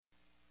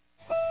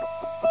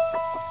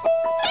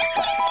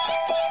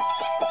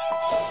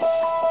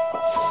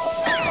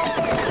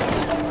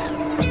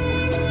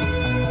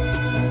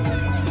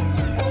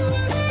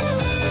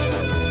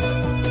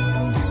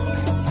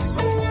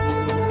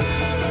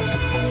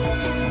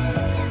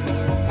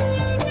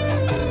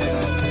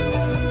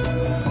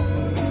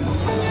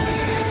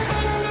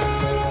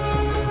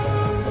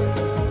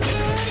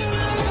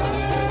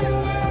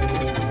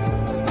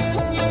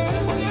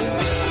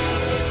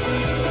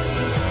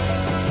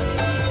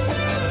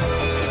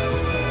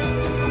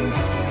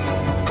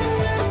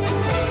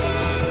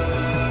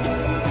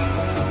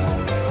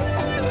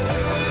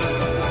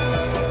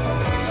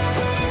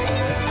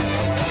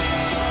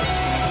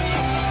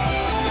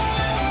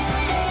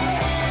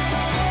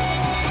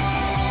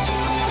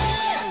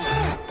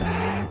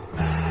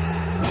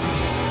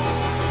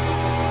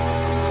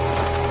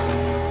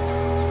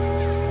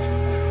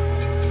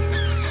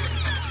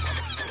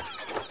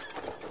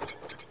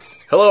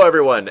Hello,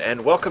 everyone,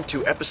 and welcome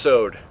to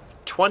episode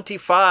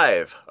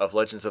 25 of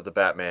Legends of the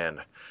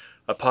Batman,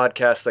 a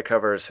podcast that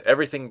covers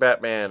everything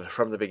Batman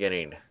from the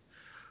beginning.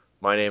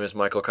 My name is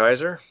Michael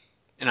Kaiser.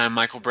 And I'm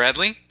Michael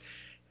Bradley.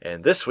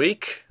 And this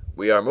week,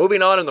 we are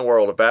moving on in the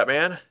world of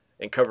Batman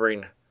and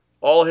covering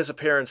all his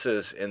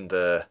appearances in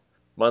the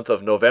month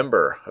of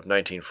November of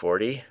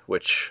 1940,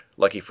 which,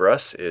 lucky for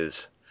us,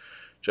 is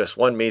just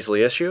one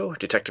measly issue,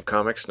 Detective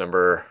Comics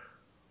number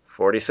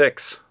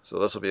 46. So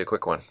this will be a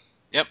quick one.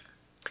 Yep.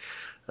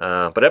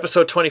 But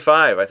episode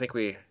 25, I think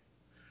we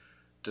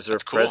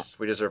deserve cool.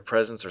 we deserve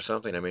presents or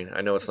something. I mean,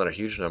 I know it's not a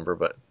huge number,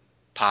 but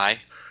Pie.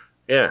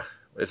 Yeah,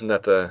 isn't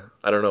that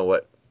I don't know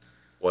what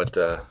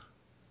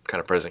kind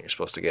of present you're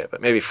supposed to get,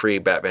 but maybe free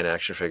Batman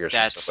action figures.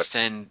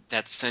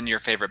 Send your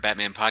favorite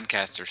Batman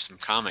podcaster some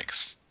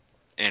comics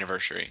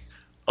anniversary.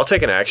 I'll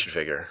take an action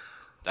figure.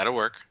 That'll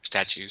work.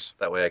 Statues.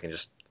 That way I can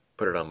just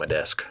put it on my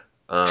desk.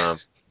 I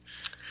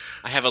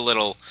have a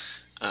little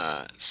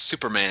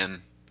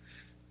Superman.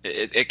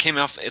 It came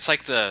off. It's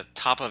like the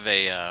top of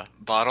a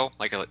bottle,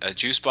 like a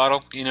juice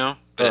bottle,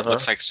 but it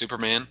looks like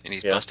Superman, and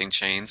he's busting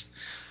chains.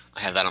 I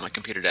have that on my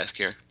computer desk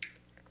here.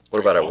 What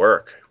about at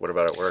work?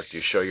 Do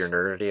you show your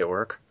nerdity at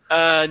work?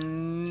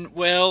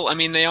 Well, I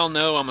mean, they all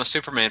know I'm a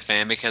Superman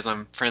fan because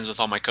I'm friends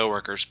with all my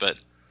coworkers, but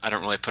I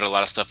don't really put a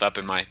lot of stuff up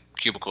in my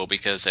cubicle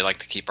because they like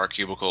to keep our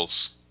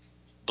cubicles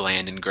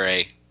bland and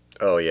gray.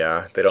 Oh,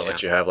 yeah? They don't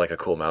let you have, like, a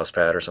cool mouse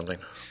pad or something?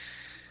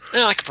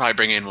 Well, I could probably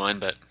bring in one,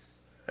 but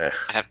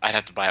I'd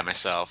have to buy it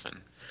myself. And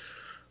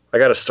I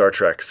got a Star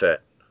Trek set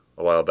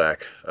a while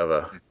back of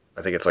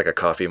I think it's like a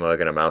coffee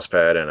mug and a mouse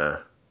pad and I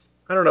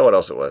don't know what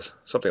else it was.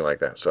 Something like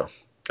that. So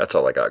that's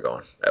all I got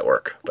going at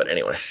work. But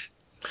anyway,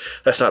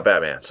 that's not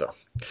Batman, so.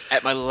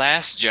 At my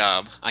last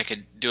job, I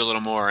could do a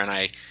little more,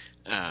 and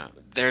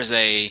there's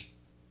a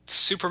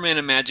Superman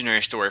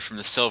imaginary story from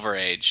the Silver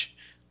Age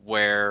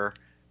or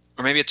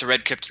maybe it's a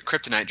Red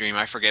Kryptonite dream,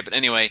 I forget. But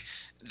anyway,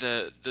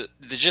 the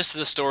gist of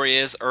the story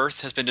is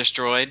Earth has been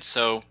destroyed,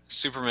 so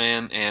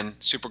Superman and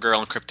Supergirl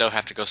and Krypto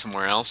have to go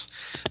somewhere else.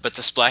 But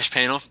the splash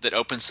panel that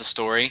opens the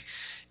story,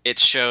 it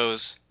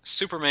shows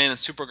Superman and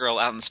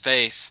Supergirl out in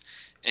space,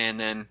 and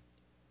then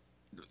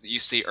you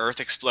see Earth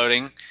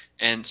exploding,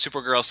 and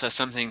Supergirl says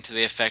something to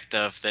the effect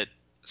of that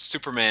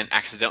Superman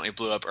accidentally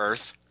blew up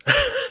Earth,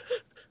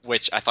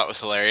 which I thought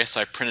was hilarious,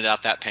 so I printed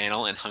out that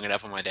panel and hung it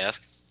up on my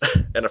desk.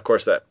 And of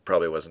course that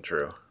probably wasn't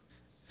true.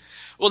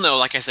 Well, no,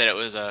 like I said, it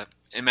was a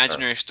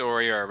imaginary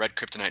story or a Red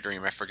Kryptonite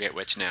dream. I forget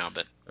which now,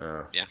 but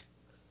yeah.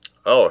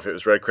 Oh, if it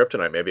was Red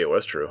Kryptonite, maybe it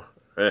was true.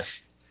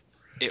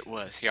 It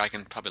was. Here, I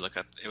can probably look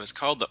up. It was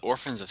called The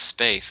Orphans of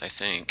Space, I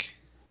think.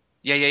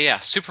 Yeah.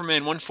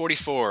 Superman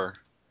 144.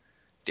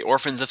 The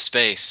Orphans of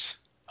Space.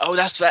 Oh,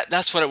 that's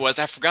what it was.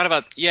 I forgot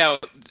about. Yeah,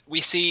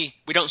 we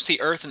don't see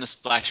Earth in the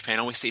splash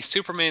panel. We see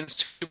Superman,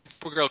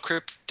 Supergirl,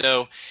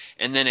 Krypto,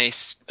 and then a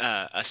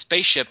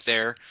spaceship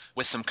there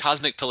with some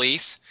cosmic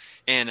police,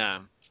 and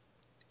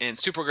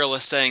Supergirl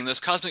is saying those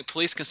cosmic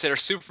police consider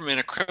Superman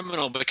a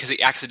criminal because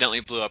he accidentally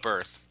blew up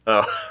Earth.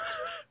 Oh.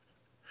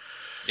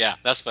 Yeah,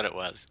 that's what it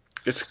was.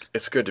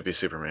 It's good to be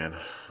Superman.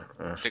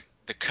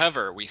 The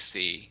cover, we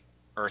see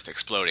Earth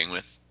exploding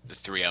with the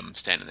three of them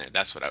standing there.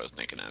 That's what I was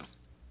thinking of.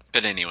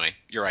 But anyway,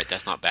 you're right.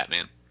 That's not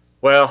Batman.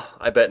 Well,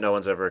 I bet no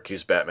one's ever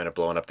accused Batman of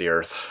blowing up the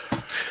Earth.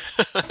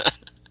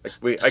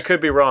 I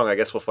could be wrong. I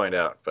guess we'll find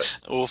out. But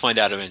we'll find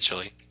out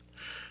eventually.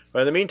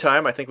 But in the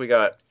meantime, I think we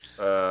got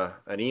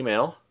an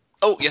email.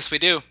 Oh, yes, we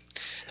do.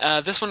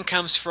 This one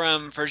comes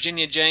from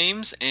Virginia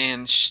James,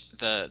 and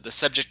the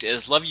subject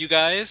is "Love you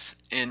guys."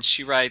 And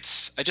she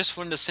writes, "I just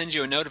wanted to send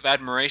you a note of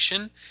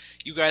admiration.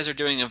 You guys are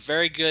doing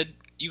very good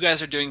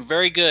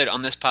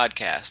on this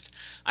podcast.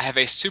 I have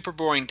a super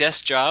boring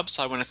desk job,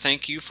 so I want to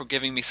thank you for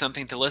giving me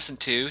something to listen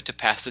to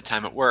pass the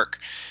time at work.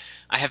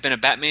 I have been a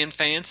Batman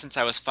fan since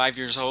I was 5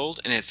 years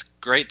old, and it's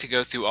great to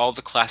go through all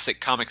the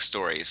classic comic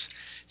stories.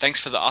 Thanks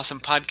for the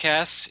awesome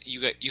podcasts.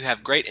 You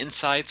have great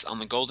insights on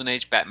the Golden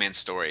Age Batman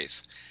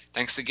stories.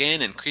 Thanks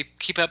again, and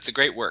keep up the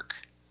great work."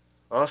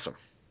 Awesome.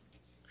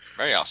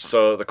 Very awesome.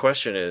 So the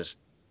question is,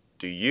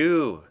 do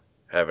you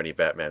have any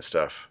Batman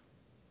stuff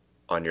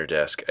on your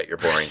desk at your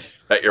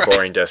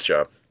boring desk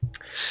job?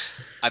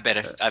 I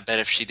bet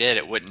if she did,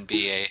 it wouldn't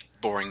be a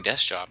boring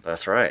desk job.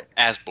 That's right.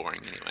 As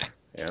boring, anyway.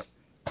 Yeah.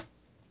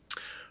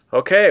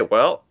 Okay,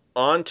 well,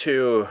 on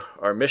to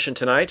our mission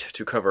tonight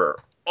to cover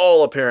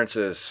all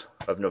appearances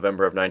of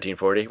November of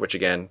 1940, which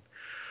again,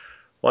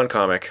 one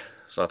comic.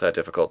 It's not that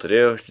difficult to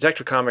do.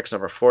 Detective Comics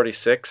number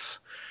 46,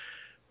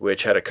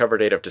 which had a cover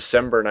date of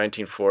December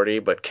 1940,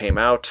 but came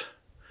out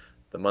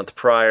the month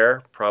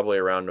prior, probably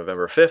around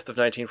November 5th of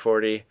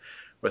 1940,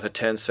 with a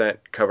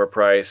 10-cent cover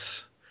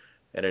price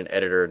and an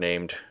editor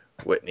named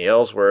Whitney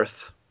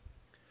Ellsworth.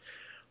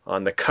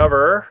 On the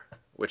cover,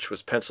 which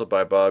was penciled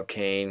by Bob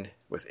Kane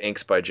with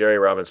inks by Jerry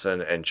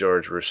Robinson and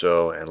George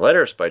Rousseau and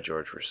letters by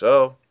George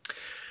Rousseau,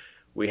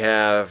 we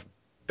have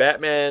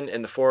Batman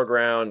in the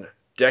foreground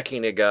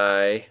decking a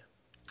guy,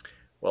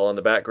 while in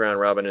the background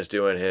Robin is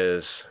doing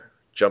his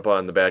jump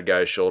on the bad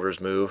guy's shoulders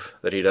move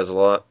that he does a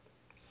lot.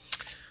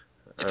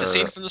 It's a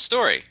scene from the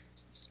story.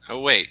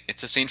 Oh wait,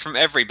 it's a scene from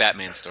every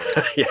Batman story.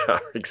 Yeah,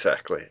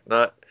 exactly.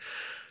 Not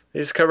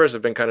these covers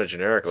have been kind of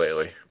generic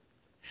lately.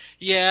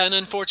 Yeah, and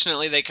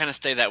unfortunately they kind of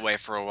stay that way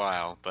for a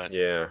while. But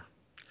Yeah,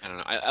 I don't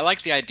know. I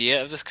like the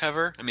idea of this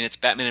cover. I mean, it's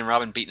Batman and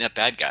Robin beating up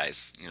bad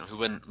guys. Who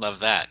wouldn't love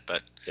that?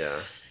 But yeah.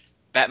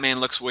 Batman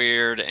looks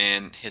weird,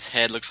 and his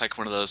head looks like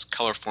one of those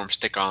color form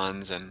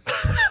stick-ons, and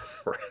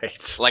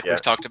Right. like Yeah.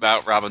 we've talked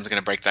about, Robin's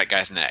gonna break that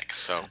guy's neck.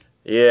 So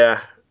Yeah.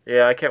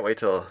 Yeah, I can't wait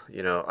till,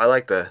 I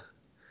like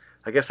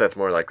I guess that's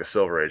more like the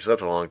Silver Age.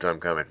 That's a long time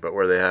coming, but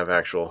where they have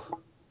actual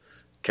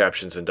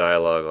captions and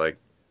dialogue like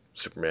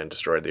Superman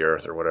destroyed the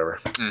Earth or whatever.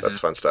 That's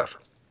fun stuff.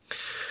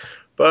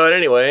 But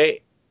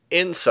anyway,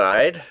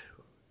 inside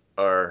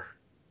our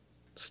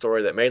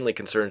story that mainly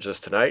concerns us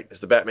tonight is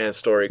the Batman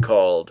story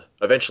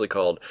eventually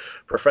called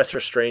Professor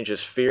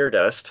Strange's Fear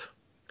Dust.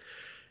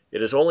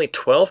 It is only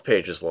 12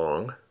 pages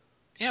long.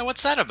 yeah,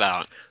 what's that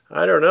about?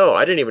 I don't know.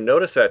 I didn't even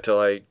notice that till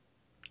I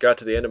got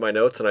to the end of my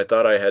notes and I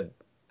thought I had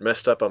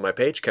messed up on my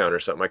page count or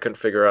something. I couldn't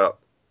figure out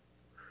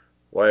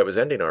why it was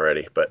ending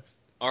already, but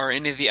Are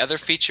any of the other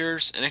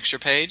features an extra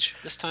page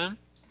this time?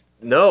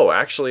 no,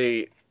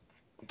 actually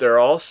they're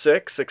all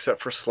 6 except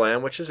for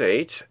Slam, which is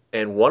 8,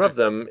 and one of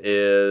them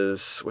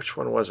is, which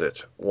one was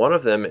it? One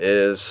of them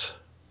is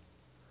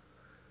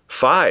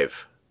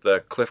 5, the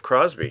Cliff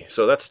Crosby.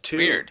 So that's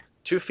Weird.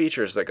 two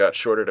features that got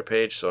shorted a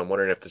page, so I'm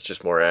wondering if it's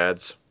just more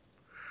ads.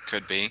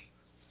 Could be.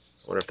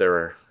 I wonder if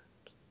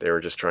they were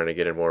just trying to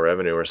get in more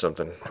revenue or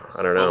something.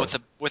 I don't know. Well,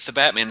 with the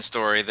Batman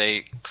story,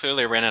 they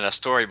clearly ran out of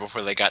story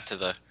before they got to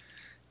the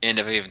end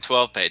of even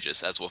 12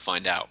 pages, as we'll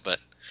find out. But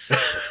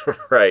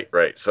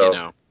Right. So you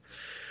know,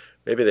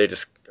 maybe they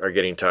just are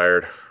getting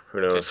tired.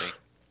 Who knows? could be.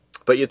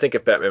 But you'd think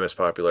if Batman was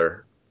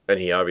popular, and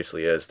he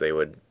obviously is, they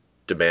would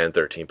demand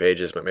 13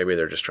 pages, but maybe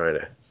they're just trying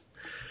to,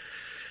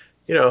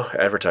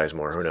 advertise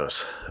more. Who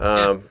knows?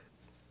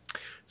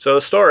 So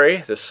the story,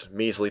 this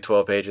measly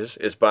 12 pages,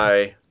 is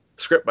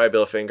script by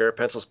Bill Finger,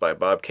 pencils by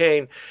Bob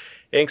Kane,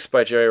 inks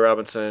by Jerry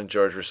Robinson,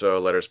 George Rousseau,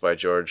 letters by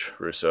George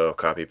Rousseau,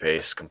 copy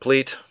paste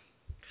complete.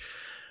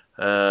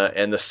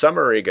 And the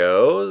summary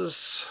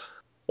goes: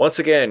 once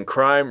again,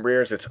 crime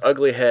rears its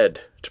ugly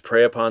head to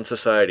prey upon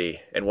society,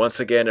 and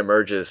once again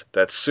emerges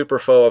that super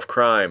foe of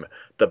crime,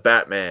 the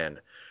Batman.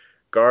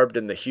 Garbed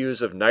in the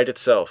hues of night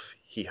itself,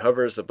 he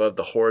hovers above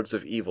the hordes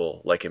of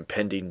evil like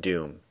impending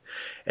doom.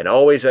 And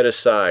always at his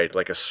side,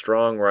 like a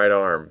strong right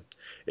arm,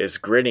 is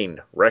grinning,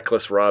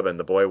 reckless Robin,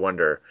 the boy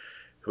wonder,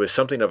 who is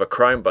something of a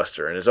crime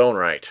buster in his own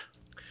right.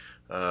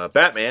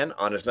 Batman,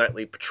 on his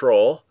nightly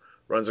patrol,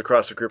 runs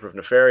across a group of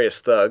nefarious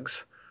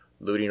thugs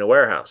looting a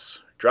warehouse.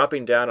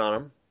 Dropping down on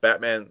them,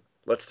 Batman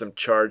lets them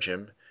charge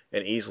him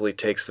and easily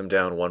takes them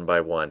down one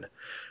by one.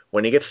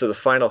 When he gets to the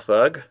final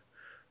thug,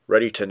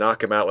 ready to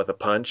knock him out with a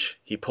punch,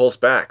 he pulls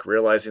back,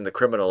 realizing the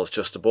criminal is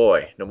just a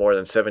boy, no more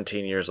than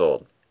 17 years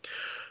old.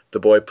 The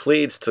boy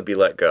pleads to be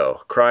let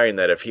go, crying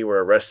that if he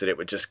were arrested it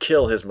would just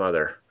kill his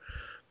mother.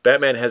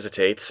 Batman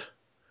hesitates,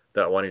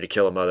 not wanting to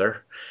kill a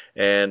mother,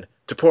 and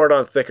to pour it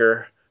on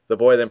thicker, the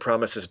boy then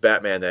promises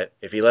Batman that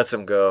if he lets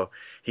him go,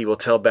 he will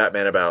tell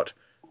Batman about,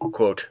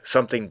 quote,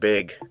 something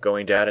big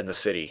going down in the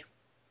city.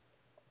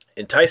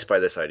 Enticed by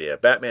this idea,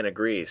 Batman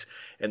agrees,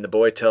 and the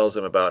boy tells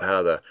him about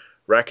how the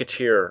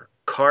racketeer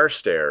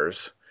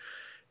Carstairs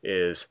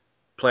is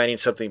planning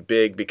something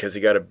big because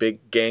he got a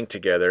big gang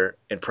together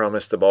and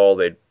promised them all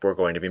they were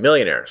going to be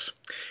millionaires,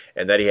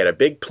 and that he had a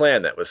big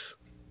plan that was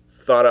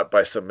thought up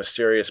by some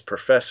mysterious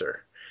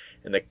professor,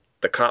 and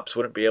the cops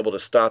wouldn't be able to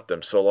stop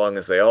them so long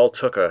as they all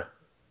took a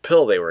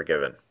pill they were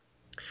given.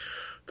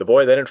 The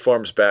boy then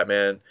informs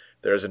Batman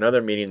there is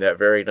another meeting that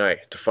very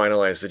night to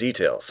finalize the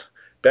details.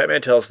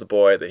 Batman tells the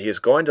boy that he is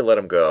going to let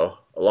him go,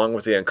 along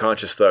with the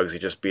unconscious thugs he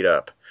just beat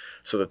up,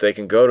 so that they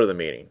can go to the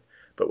meeting,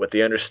 but with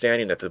the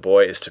understanding that the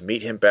boy is to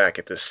meet him back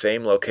at this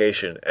same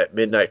location at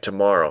midnight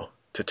tomorrow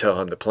to tell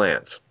him the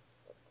plans.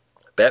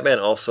 Batman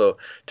also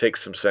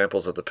takes some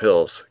samples of the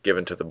pills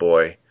given to the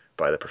boy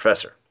by the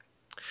professor.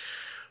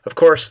 Of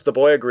course, the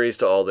boy agrees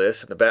to all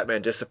this, and the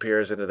Batman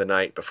disappears into the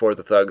night before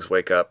the thugs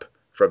wake up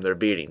from their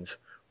beatings,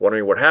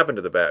 wondering what happened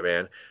to the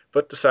Batman,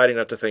 but deciding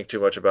not to think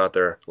too much about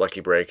their lucky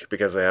break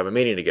because they have a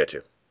meeting to get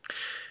to.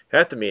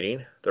 At the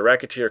meeting, the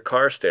racketeer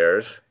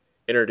Carstairs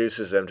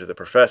introduces them to the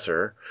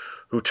professor,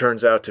 who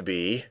turns out to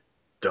be,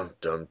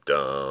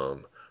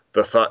 dum-dum-dum,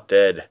 the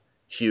thought-dead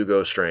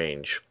Hugo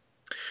Strange.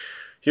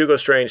 Hugo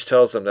Strange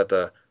tells them that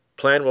the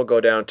plan will go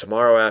down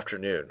tomorrow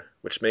afternoon,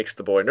 which makes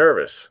the boy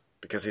nervous,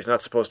 because he's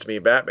not supposed to meet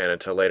Batman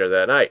until later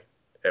that night,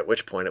 at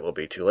which point it will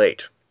be too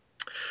late.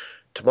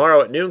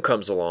 Tomorrow at noon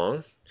comes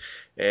along,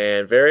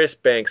 and various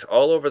banks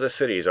all over the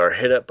cities are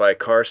hit up by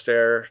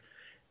Carstairs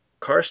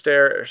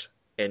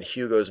and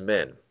Hugo's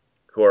men,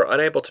 who are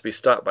unable to be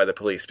stopped by the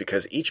police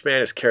because each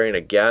man is carrying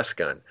a gas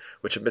gun,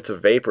 which emits a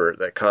vapor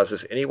that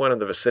causes anyone in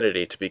the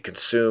vicinity to be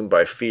consumed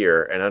by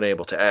fear and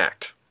unable to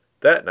act.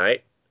 That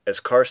night, as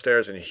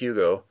Carstairs and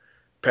Hugo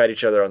pat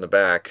each other on the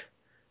back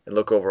and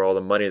look over all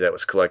the money that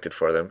was collected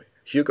for them,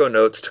 Hugo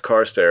notes to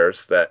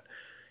Carstairs that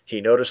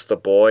He noticed the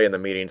boy in the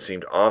meeting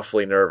seemed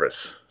awfully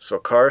nervous, so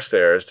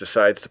Carstairs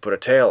decides to put a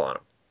tail on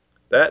him.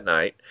 That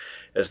night,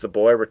 as the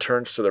boy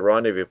returns to the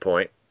rendezvous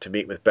point to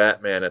meet with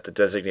Batman at the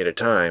designated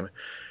time,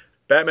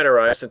 Batman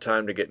arrives in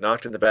time to get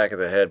knocked in the back of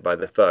the head by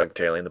the thug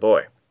tailing the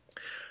boy.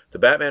 The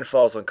Batman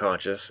falls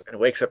unconscious and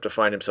wakes up to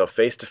find himself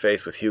face to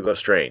face with Hugo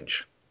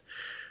Strange.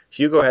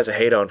 Hugo has a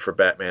hate-on for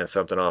Batman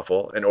something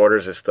awful and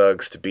orders his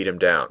thugs to beat him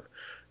down.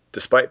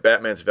 Despite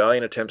Batman's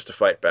valiant attempts to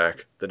fight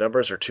back, the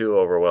numbers are too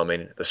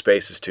overwhelming, the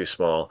space is too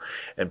small,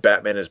 and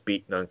Batman is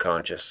beaten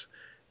unconscious,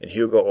 and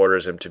Hugo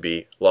orders him to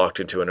be locked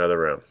into another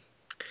room.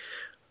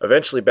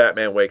 Eventually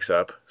Batman wakes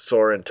up,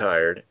 sore and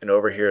tired, and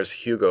overhears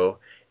Hugo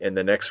in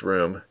the next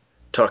room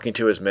talking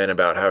to his men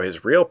about how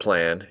his real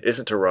plan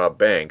isn't to rob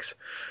banks,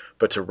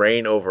 but to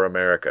reign over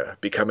America,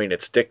 becoming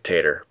its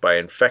dictator by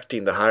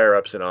infecting the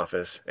higher-ups in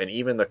office and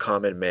even the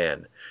common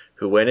man,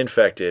 who when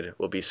infected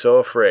will be so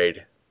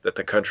afraid that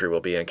the country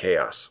will be in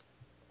chaos.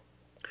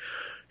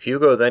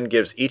 Hugo then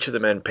gives each of the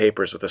men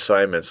papers with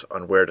assignments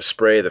on where to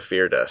spray the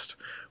fear dust,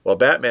 while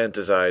Batman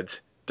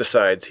decides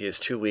he is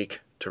too weak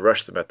to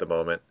rush them at the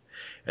moment,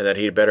 and that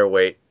he'd better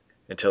wait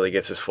until he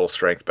gets his full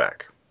strength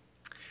back.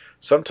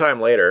 Sometime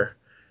later,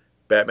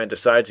 Batman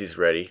decides he's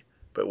ready,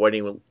 but when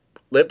he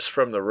limps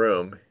from the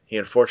room, he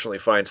unfortunately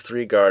finds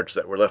 3 guards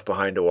that were left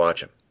behind to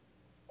watch him.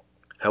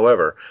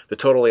 However, the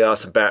totally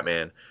awesome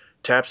Batman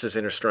taps his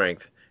inner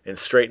strength and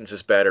straightens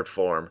his battered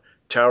form,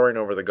 towering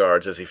over the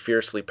guards as he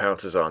fiercely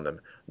pounces on them,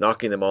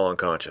 knocking them all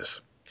unconscious.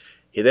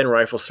 He then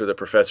rifles through the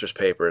professor's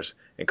papers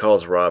and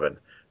calls Robin,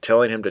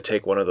 telling him to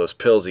take one of those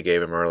pills he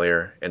gave him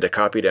earlier and to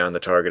copy down the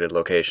targeted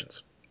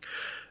locations.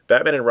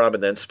 Batman and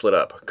Robin then split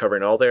up,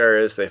 covering all the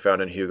areas they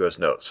found in Hugo's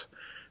notes.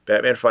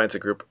 Batman finds a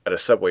group at a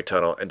subway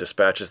tunnel and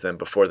dispatches them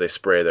before they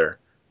spray their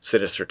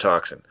sinister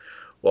toxin,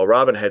 while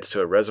Robin heads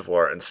to a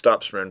reservoir and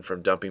stops men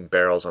from dumping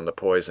barrels on the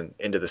poison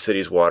into the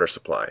city's water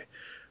supply,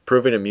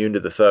 proving immune to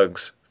the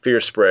thugs'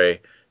 fear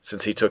spray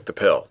since he took the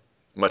pill,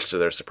 much to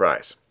their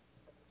surprise.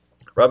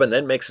 Robin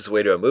then makes his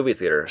way to a movie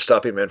theater,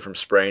 stopping men from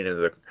spraying into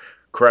the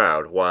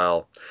crowd,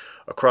 while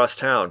across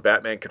town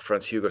Batman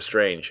confronts Hugo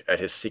Strange at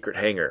his secret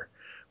hangar,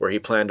 where he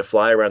planned to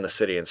fly around the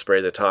city and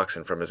spray the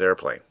toxin from his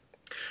airplane.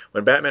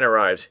 When Batman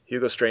arrives,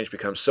 Hugo Strange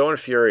becomes so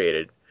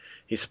infuriated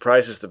he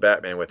surprises the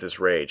Batman with his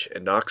rage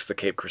and knocks the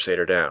Caped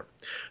Crusader down.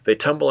 They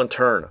tumble and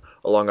turn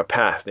along a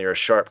path near a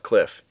sharp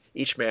cliff,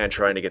 each man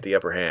trying to get the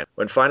upper hand,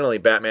 when finally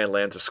Batman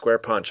lands a square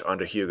punch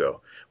onto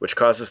Hugo, which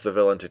causes the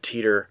villain to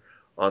teeter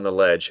on the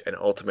ledge and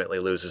ultimately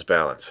loses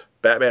balance.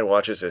 Batman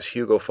watches as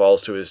Hugo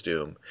falls to his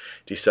doom,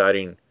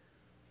 deciding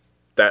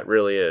that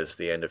really is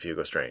the end of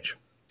Hugo Strange.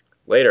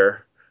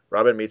 Later,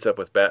 Robin meets up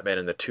with Batman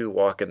and the two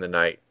walk in the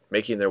night,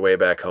 making their way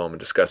back home and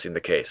discussing the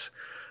case.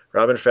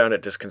 Robin found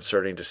it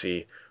disconcerting to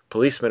see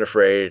policemen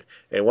afraid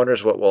and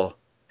wonders what will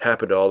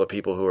happen to all the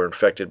people who are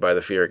infected by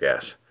the fear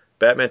gas.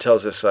 Batman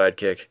tells his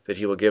sidekick that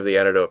he will give the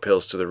antidote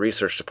pills to the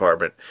research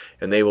department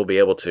and they will be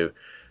able to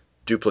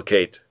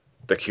duplicate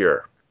the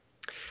cure.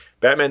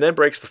 Batman then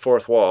breaks the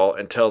fourth wall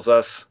and tells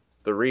us,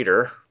 the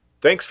reader,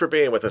 "Thanks for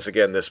being with us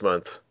again this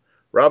month.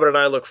 Robin and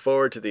I look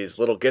forward to these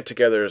little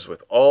get-togethers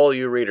with all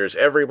you readers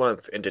every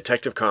month in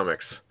Detective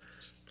Comics.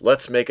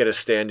 Let's make it a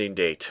standing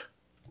date."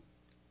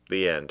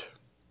 The end.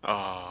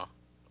 Aww.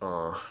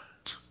 Aw.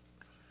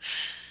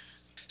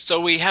 So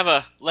we have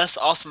a less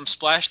awesome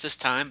splash this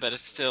time, but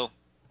it's still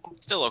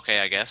okay,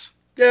 I guess.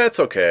 Yeah,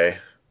 it's okay.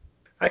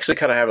 I actually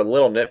kind of have a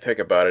little nitpick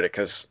about it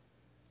because,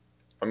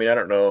 I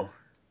don't know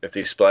if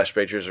these splash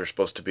pages are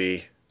supposed to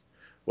be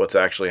what's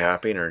actually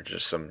happening or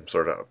just some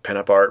sort of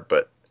pinup art,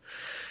 but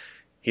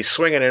he's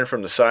swinging in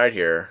from the side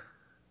here,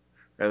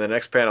 and the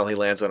next panel he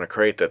lands on a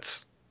crate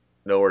that's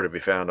nowhere to be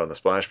found on the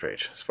splash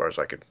page, as far as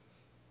I could,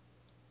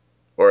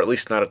 or at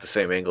least not at the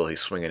same angle he's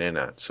swinging in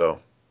at,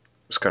 so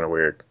it's kind of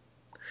weird.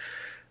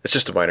 It's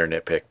just a minor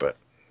nitpick, but...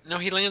 No,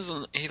 he lands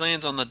on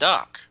the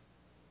dock.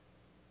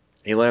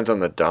 He lands on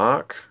the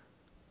dock?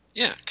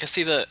 Yeah, because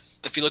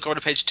if you look over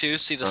to page 2,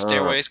 see the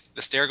stairways,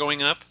 the stair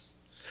going up?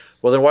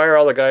 Well, then why are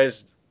all the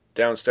guys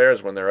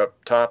downstairs when they're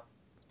up top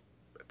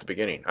at the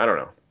beginning? I don't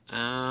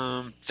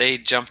know. They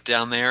jumped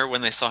down there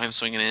when they saw him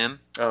swinging in.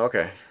 Oh,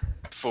 okay.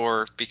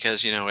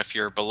 Because, if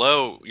you're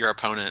below your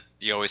opponent,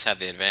 you always have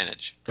the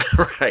advantage.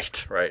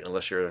 Right,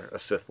 unless you're a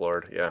Sith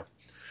Lord, yeah.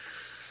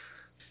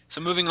 So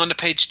moving on to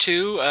page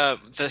 2,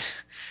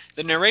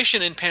 the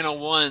narration in panel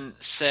 1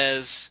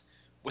 says,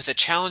 "With a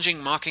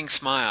challenging, mocking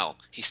smile,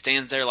 he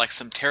stands there like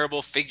some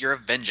terrible figure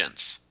of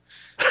vengeance."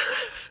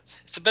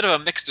 It's a bit of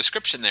a mixed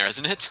description there,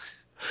 isn't it?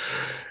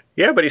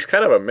 Yeah, but he's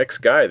kind of a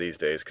mixed guy these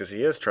days because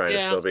he is trying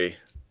to still be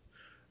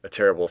a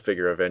terrible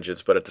figure of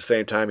vengeance, but at the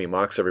same time he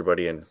mocks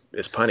everybody and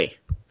is punny.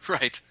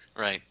 Right.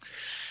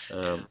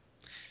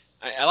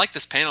 I like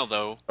this panel,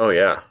 though. Oh,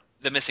 yeah.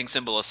 The missing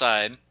symbol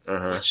aside,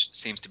 which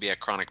seems to be a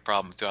chronic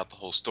problem throughout the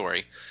whole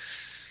story.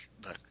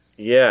 But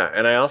yeah,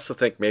 and I also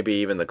think maybe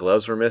even the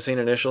gloves were missing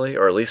initially,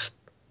 or at least,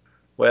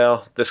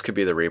 well, this could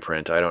be the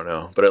reprint, I don't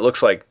know. But it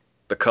looks like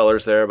the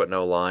color's there, but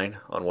no line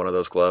on one of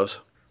those gloves.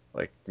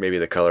 Like maybe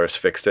the colorist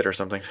fixed it or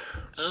something.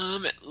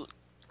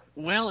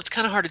 Well, it's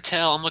kind of hard to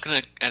tell. I'm looking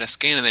at a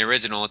scan of the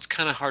original. It's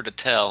kind of hard to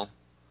tell.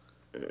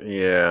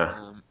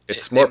 Yeah. It,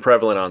 It's more it,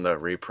 prevalent on the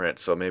reprint,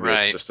 so maybe it's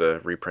right. just a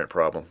reprint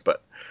problem.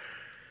 But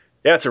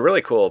yeah, it's a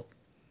really cool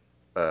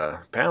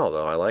panel,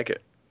 though. I like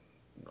it.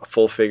 A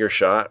full figure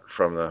shot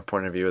from the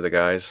point of view of the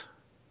guys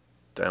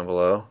down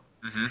below.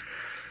 Hmm.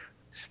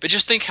 But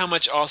just think how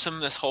much awesome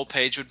this whole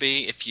page would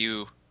be if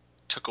you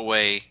took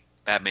away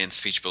Batman's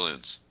speech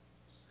balloons.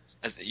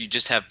 As you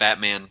just have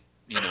Batman,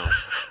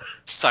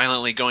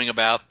 silently going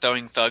about,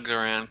 throwing thugs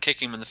around,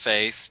 kicking them in the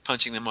face,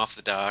 punching them off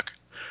the dock.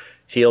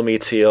 Heel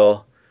meets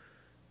heel.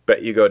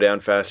 Bet you go down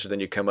faster than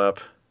you come up.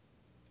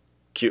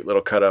 Cute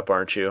little cut up,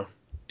 aren't you?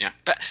 Yeah,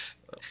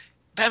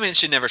 Batman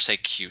should never say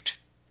cute.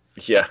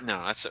 Yeah.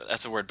 No,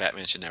 that's a word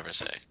Batman should never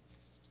say.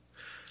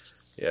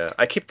 Yeah.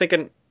 I keep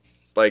thinking,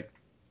 like,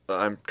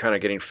 I'm kind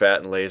of getting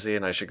fat and lazy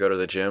and I should go to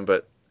the gym,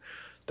 but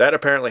that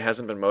apparently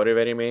hasn't been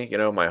motivating me,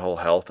 my whole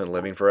health and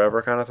living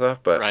forever kind of stuff.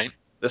 But Right.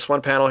 this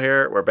one panel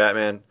here where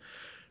Batman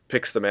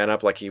picks the man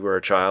up like he were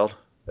a child,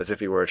 as if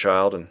he were a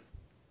child, and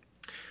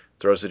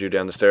throws the dude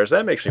down the stairs,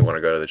 that makes me want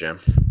to go to the gym.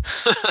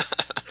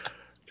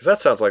 Because that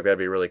sounds like that'd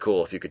be really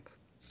cool if you could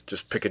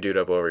just pick a dude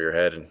up over your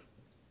head and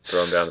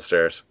throw him down the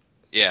stairs.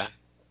 Yeah.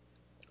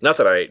 Not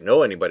that I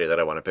know anybody that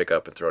I want to pick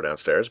up and throw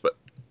downstairs, but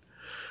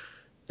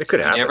it could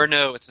happen. You never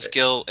know. It's a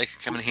skill. It can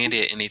come in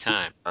handy at any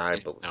time.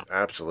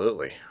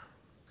 Absolutely.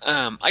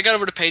 I got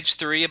over to page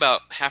 3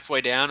 about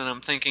halfway down, and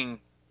I'm thinking,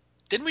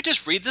 didn't we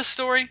just read this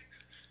story?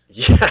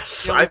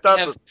 Yes, You know, I thought.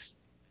 we have-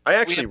 I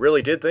actually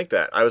really did think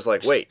that. I was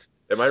like, wait,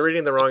 am I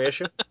reading the wrong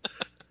issue?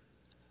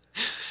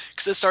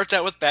 Because it starts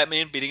out with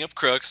Batman beating up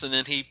crooks, and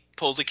then he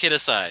pulls a kid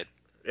aside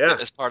Yeah.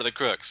 as part of the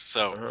crooks.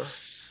 So, Uh-huh.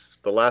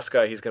 The last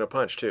guy he's going to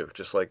punch too,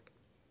 just like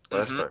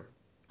last time.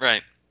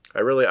 right. I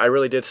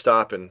really did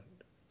stop and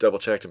double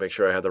check to make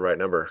sure I had the right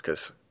number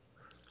because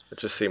it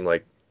just seemed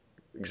like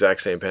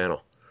exact same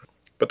panel.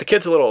 But the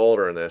kid's a little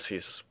older in this.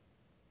 He's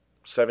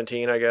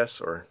 17, I guess,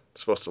 or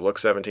supposed to look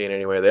 17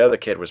 anyway. The other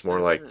kid was more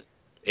like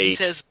 8. He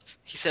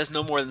says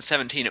no more than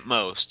 17 at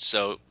most.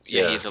 So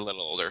yeah, he's a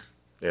little older.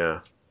 Yeah.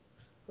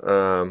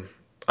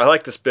 I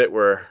like this bit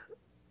where,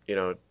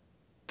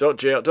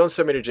 don't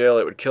send me to jail.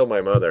 It would kill my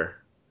mother.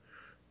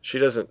 She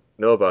doesn't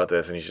know about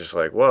this, and he's just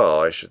like,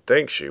 well, I should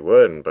think she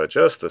wouldn't, but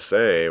just the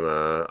same.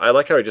 I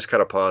like how he just kind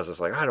of pauses,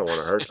 like, I don't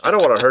want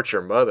to hurt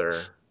your mother.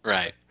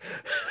 Right.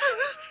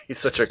 He's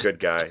such a good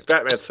guy.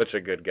 Batman's such a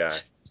good guy.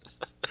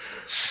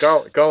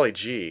 Golly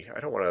gee,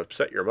 I don't want to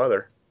upset your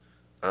mother.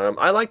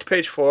 I liked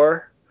page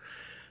 4.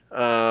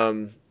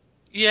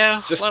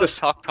 Yeah, just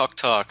a lot of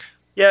talk.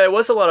 Yeah, it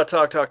was a lot of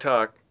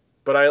talk,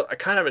 but I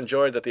kind of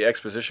enjoyed that the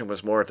exposition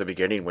was more at the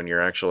beginning when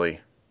you're actually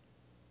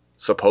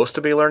supposed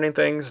to be learning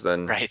things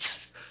than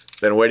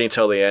waiting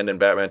till the end and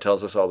Batman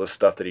tells us all this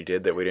stuff that he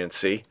did that we didn't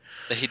see.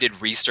 That he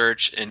did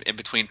research in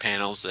between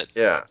panels that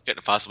couldn't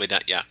have possibly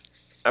done. Yeah.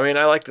 I mean,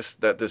 I like this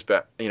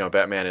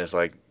Batman is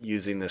like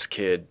using this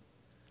kid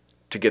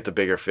to get the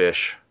bigger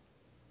fish.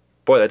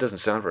 Boy, that doesn't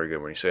sound very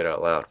good when you say it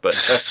out loud, but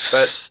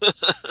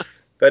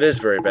that is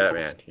very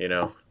Batman,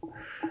 Yeah.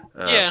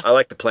 I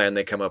like the plan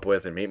they come up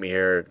with and meet me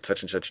here at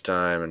such and such a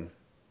time,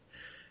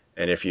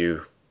 and if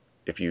you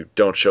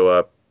don't show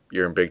up,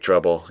 you're in big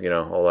trouble,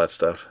 all that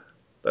stuff.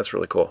 That's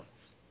really cool.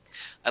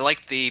 I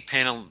like the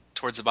panel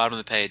towards the bottom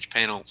of the page,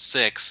 panel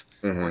 6,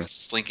 where he's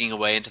slinking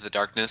away into the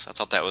darkness. I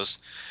thought that was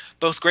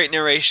both great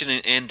narration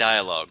and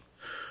dialogue.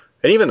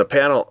 And even the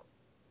panel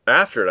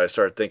after it, I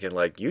started thinking,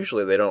 like,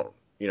 usually they don't,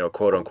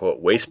 quote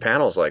unquote, waste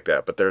panels like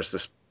that. But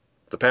there's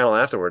the panel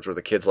afterwards where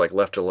the kid's like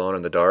left alone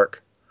in the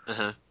dark.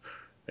 Uh-huh.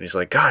 And he's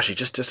like, gosh, he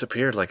just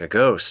disappeared like a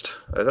ghost.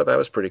 I thought that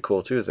was pretty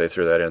cool too, that they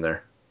threw that in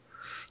there.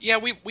 Yeah,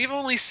 we've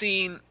only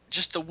seen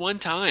just the one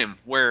time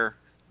where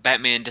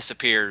Batman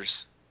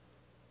disappears,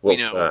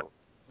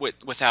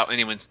 without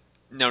anyone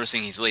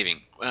noticing he's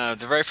leaving. The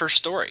very first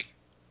story.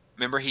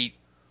 Remember, he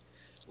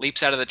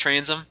leaps out of the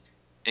transom,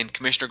 and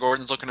Commissioner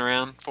Gordon's looking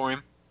around for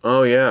him.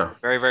 Oh yeah.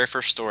 Very, very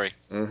first story.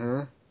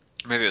 Mm-hmm.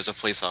 Maybe it was a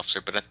police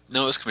officer, but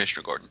no, it was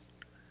Commissioner Gordon.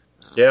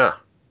 Yeah.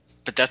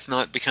 But that's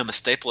not become a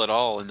staple at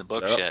all in the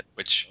books Nope. yet,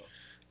 which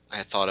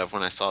I thought of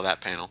when I saw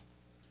that panel.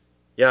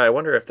 Yeah, I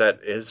wonder if that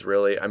is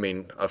really, I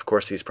mean, of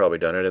course he's probably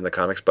done it in the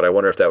comics, but I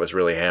wonder if that was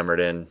really hammered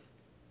in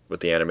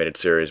with the animated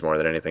series more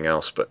than anything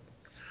else, but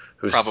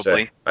who's to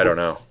say? I don't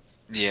know.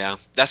 Yeah,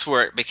 that's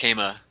where it became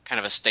a kind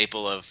of a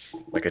staple of...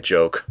 Like a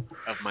joke.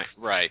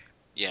 Right,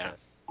 yeah.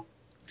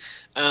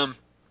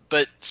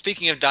 But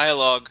speaking of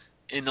dialogue,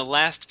 in the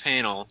last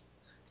panel,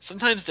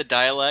 sometimes the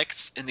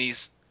dialects in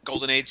these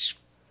Golden Age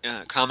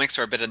comics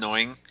are a bit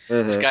annoying.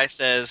 Mm-hmm. This guy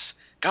says,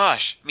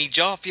 gosh, me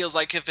jaw feels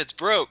like if it's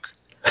broke.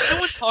 No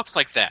one talks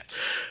like that.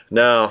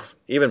 No,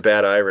 even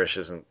bad Irish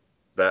isn't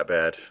that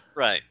bad.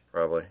 Right.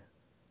 Probably.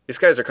 These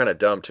guys are kind of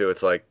dumb, too.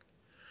 It's like,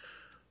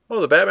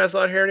 oh, the Batman's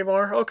not here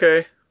anymore?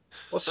 Okay.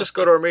 Let's just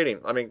go to our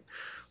meeting. I mean,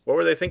 what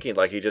were they thinking?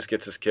 Like, he just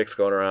gets his kicks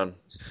going around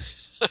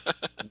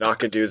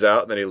knocking dudes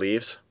out and then he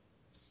leaves?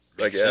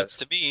 Makes sense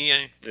to me.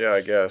 Yeah,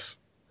 I guess.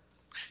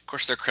 Of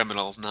course, they're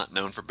criminals, not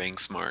known for being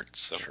smart.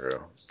 So.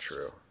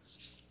 True.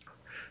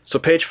 So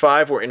page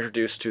 5, we're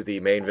introduced to the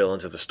main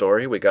villains of the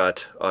story. We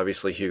got,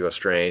 obviously, Hugo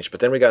Strange, but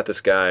then we got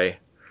this guy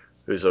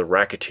who's a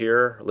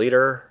racketeer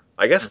leader.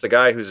 I guess the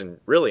guy who's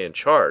really in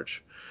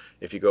charge,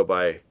 if you go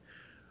by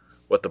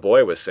what the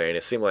boy was saying.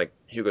 It seemed like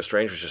Hugo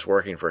Strange was just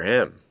working for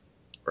him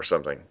or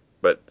something.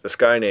 But this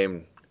guy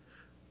named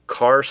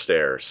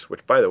Carstairs,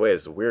 which, by the way,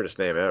 is the weirdest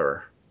name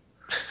ever.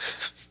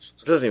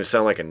 It doesn't even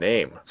sound like a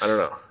name. I don't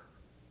know.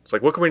 It's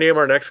like, what can we name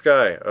our next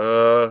guy?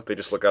 They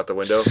just look out the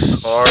window.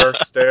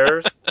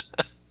 Carstairs?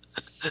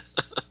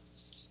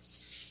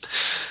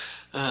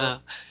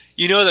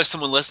 You know there's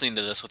someone listening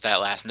to this with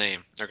that last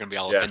name. They're going to be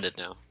all offended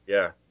now.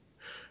 Yeah.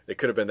 It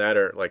could have been that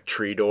or like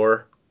Tree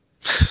Door.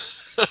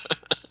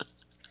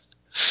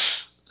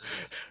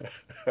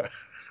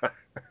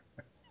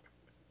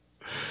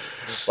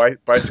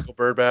 Bicycle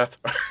bird bath.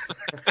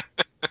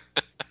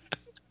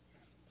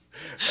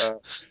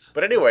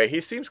 But anyway,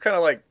 he seems kind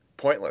of like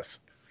pointless.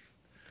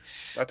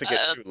 Not to get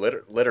too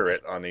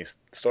literate on these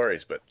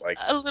stories, but like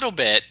a little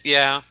bit,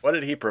 yeah. What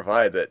did he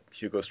provide that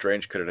Hugo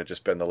Strange couldn't have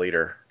just been the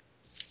leader?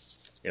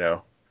 You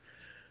know,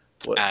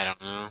 I don't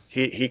know.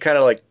 He kind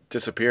of like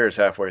disappears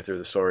halfway through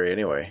the story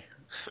anyway.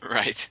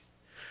 Right.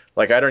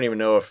 Like I don't even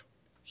know if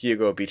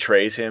Hugo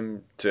betrays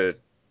him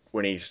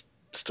when he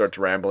starts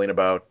rambling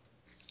about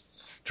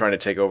trying to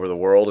take over the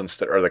world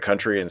or the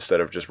country instead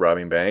of just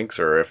robbing banks,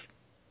 or if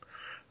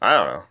I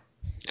don't know.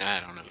 I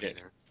don't know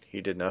either.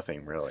 He did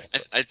nothing really.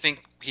 I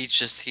think he's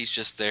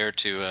just there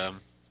to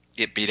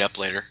get beat up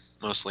later,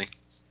 mostly.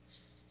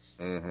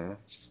 Mm-hmm.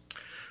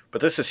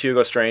 But this is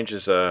Hugo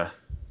Strange's third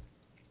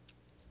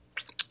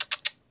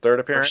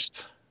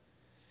appearance.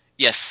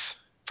 Yes,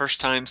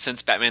 first time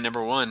since Batman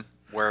 #1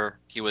 where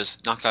he was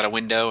knocked out a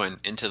window and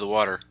into the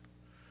water.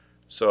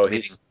 So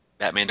he's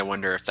Batman to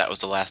wonder if that was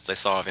the last they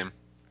saw of him.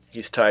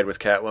 He's tied with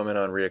Catwoman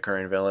on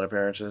reoccurring villain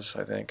appearances,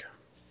 I think.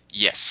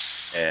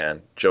 Yes.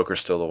 And Joker's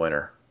still the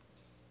winner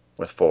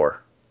with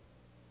 4.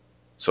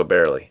 So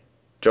barely.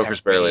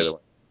 Joker's barely the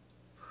winner.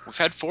 We've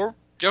had 4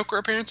 Joker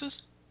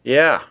appearances?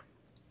 Yeah.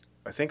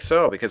 I think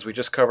so, because we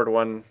just covered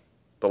one.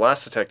 The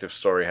last detective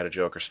story had a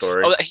Joker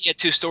story. Oh, he had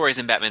 2 stories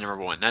in Batman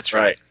 #1. That's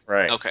right.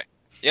 Right. Okay.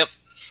 Yep.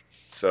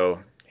 So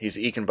he's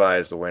eking by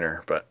as the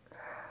winner, but...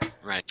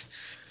 Right.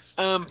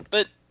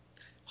 But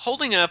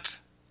holding up,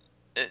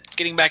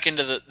 getting back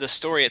into the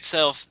story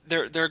itself,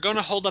 they're going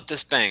to hold up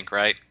this bank,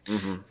 right?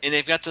 Mm-hmm. And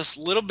they've got this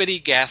little bitty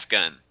gas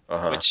gun,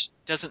 Uh-huh. which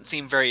doesn't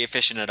seem very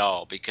efficient at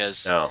all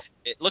because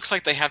it looks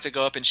like they have to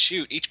go up and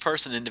shoot each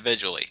person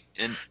individually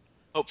and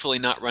hopefully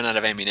not run out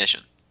of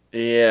ammunition.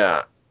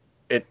 Yeah,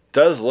 it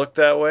does look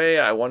that way.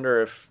 I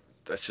wonder if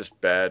that's just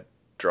bad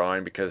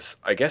drawing, because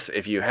I guess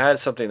if you had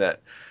something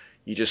that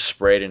you just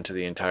sprayed into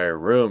the entire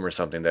room or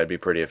something, that'd be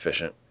pretty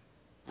efficient.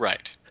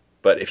 Right.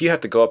 But if you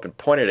have to go up and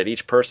point it at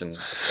each person,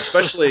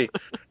 especially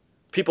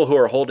people who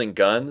are holding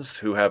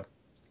guns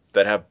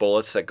that have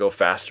bullets that go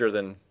faster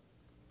than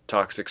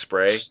toxic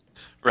spray,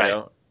 right? You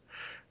know,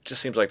 it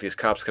just seems like these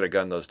cops could have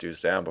gunned those dudes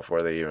down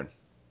before they even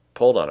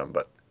pulled on them.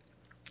 But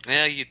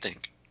yeah, you'd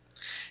think.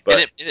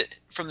 But and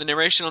from the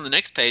narration on the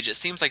next page, it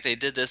seems like they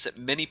did this at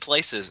many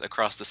places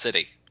across the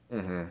city.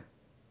 Mm-hmm.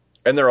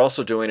 And they're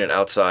also doing it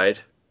outside.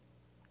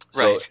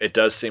 So right. It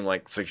does seem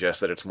like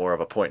suggest that it's more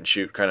of a point and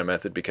shoot kind of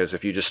method, because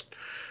if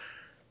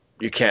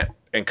you can't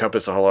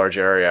encompass a whole large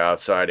area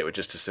outside, it would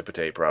just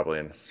dissipate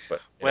probably.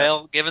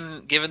 Well,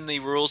 given the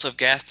rules of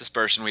gas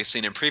dispersion we've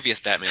seen in previous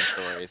Batman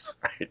stories,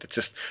 right, it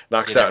just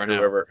knocks out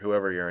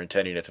whoever you're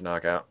intending it to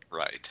knock out.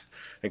 Right.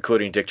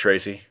 Including Dick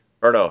Tracy.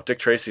 Or no, Dick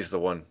Tracy's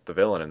the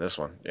villain in this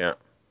one. Yeah.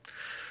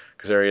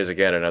 Because there he is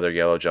again, another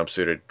yellow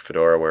jumpsuited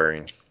fedora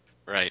wearing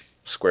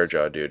square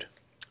jaw dude.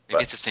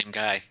 Maybe it's the same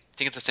guy.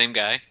 Think it's the same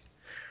guy.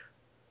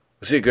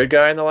 Was he a good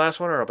guy in the last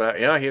one or a bad?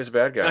 Yeah, he was a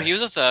bad guy. No, he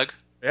was a thug.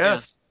 Yeah.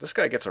 This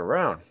guy gets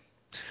around.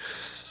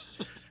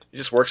 He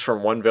just works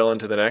from one villain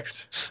to the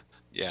next.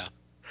 Yeah.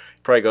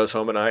 He probably goes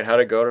home at night. How'd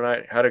it go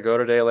tonight? How'd it go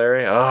today,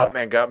 Larry? Oh,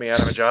 man, got me out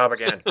of a job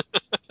again.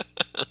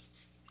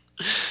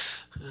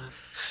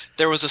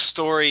 There was a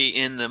story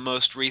in the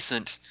most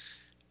recent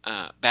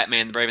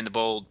Batman the Brave and the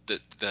Bold,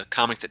 the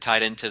comic that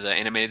tied into the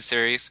animated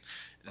series,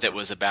 that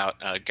was about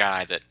a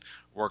guy that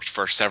worked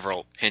for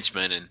several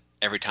henchmen, and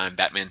every time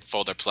Batman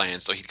foiled their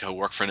plans, so he'd go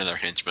work for another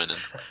henchman.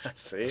 And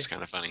See? It's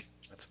kind of funny.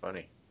 That's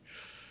funny.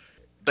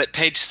 But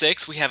page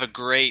 6, we have a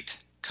great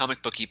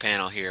comic booky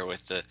panel here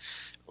with the.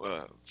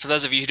 For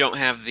those of you who don't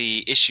have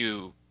the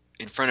issue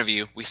in front of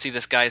you, we see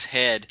this guy's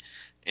head,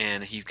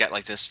 and he's got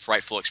like this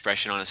frightful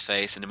expression on his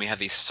face, and then we have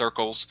these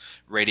circles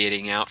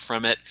radiating out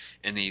from it,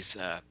 and these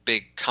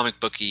big comic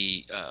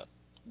booky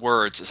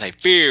words that say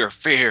 "fear,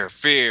 fear,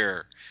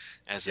 fear,"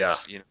 as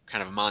it's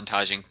kind of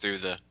montaging through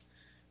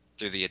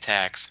the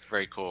attacks.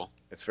 Very cool.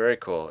 It's very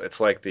cool. It's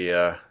like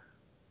the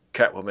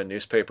Catwoman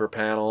newspaper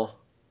panel,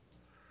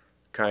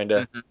 kind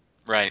of. Mm-hmm.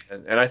 Right.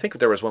 And I think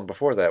there was one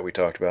before that we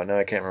talked about. Now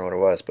I can't remember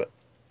what it was, but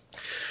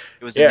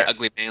it was in the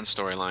Ugly Man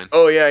storyline.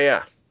 Oh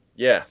yeah.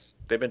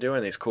 They've been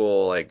doing these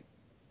cool like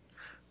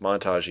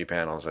montagey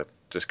panels that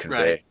just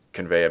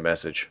convey a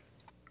message.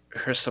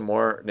 Here's some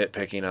more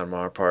nitpicking on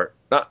my part.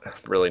 not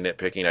really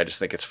nitpicking. I just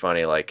think it's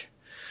funny. Like,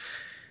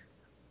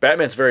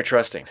 Batman's very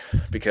trusting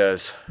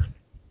because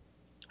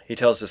he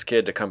tells this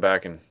kid to come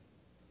back and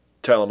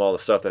tell him all the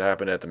stuff that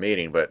happened at the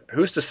meeting. But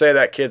who's to say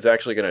that kid's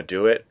actually going to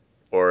do it,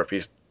 or if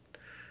he's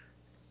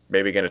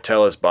maybe going to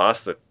tell his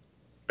boss that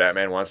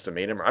Batman wants to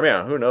meet him? I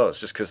mean, who knows?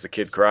 Just because the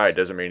kid cried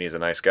doesn't mean he's a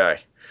nice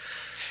guy.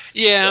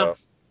 Yeah. So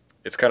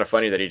it's kind of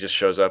funny that he just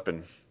shows up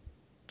and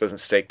doesn't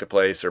stake the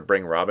place or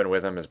bring Robin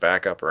with him as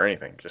backup or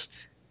anything. Just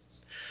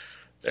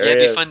there Yeah, he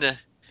it'd is.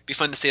 be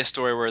fun to see a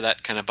story where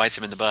that kind of bites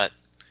him in the butt.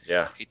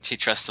 Yeah, He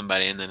trusts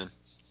somebody, and then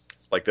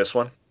like this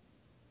one,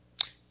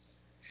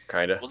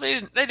 kind of. well,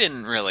 they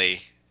didn't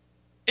really.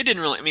 It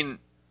didn't really. I mean,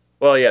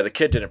 Well, yeah, the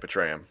kid didn't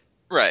betray him.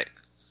 right.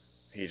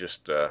 He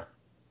just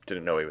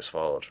didn't know he was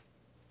followed.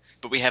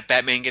 But we have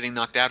Batman getting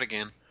knocked out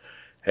again.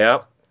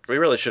 Yeah, we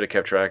really should have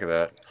kept track of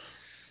that.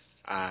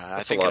 I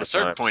That's think a lot at a of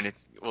certain time. point,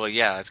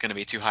 it's going to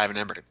be too high of a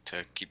number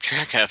to keep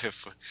track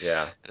of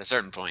Yeah. at a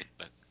certain point.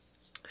 But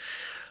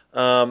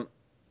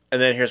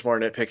And then here's more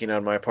nitpicking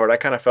on my part. I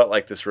kind of felt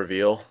like this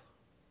reveal.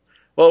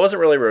 Well, it wasn't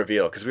really a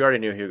reveal because we already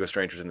knew Hugo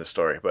Strange was in the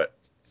story, but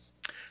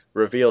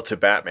reveal to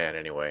Batman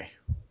anyway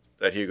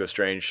that Hugo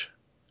Strange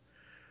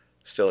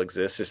still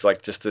exists. It's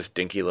like just this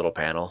dinky little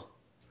panel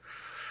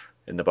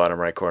in the bottom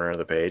right corner of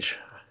the page.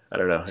 I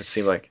don't know. It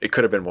seemed like it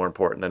could have been more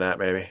important than that,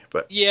 maybe.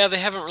 But yeah, they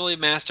haven't really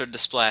mastered the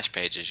splash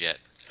pages yet,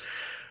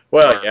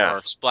 well, yeah.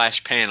 or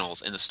splash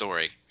panels in the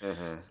story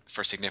hmm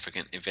for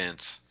significant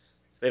events.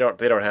 They don't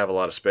have a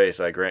lot of space.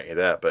 I grant you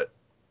that, but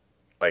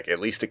like at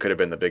least it could have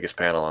been the biggest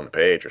panel on the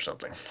page or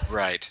something.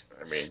 Right.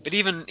 I mean, But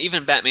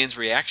even Batman's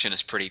reaction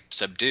is pretty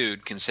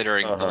subdued,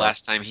 considering the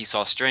last time he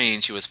saw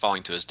Strange, he was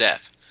falling to his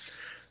death.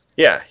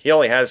 yeah, he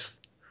only has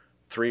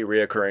 3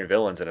 reoccurring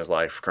villains in his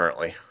life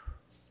currently.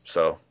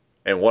 So,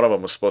 and one of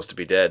them was supposed to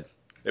be dead.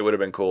 It would have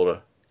been cool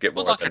to get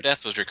Well, more. Doctor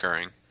Death was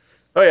recurring.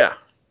 Oh yeah,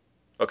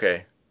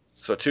 okay.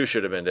 So 2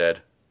 should have been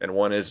dead, and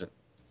 1 isn't.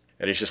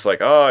 And he's just like,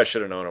 oh, I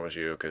should have known it was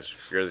you because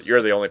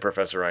you're the only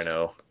professor I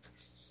know.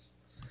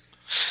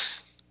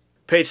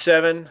 Page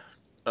 7.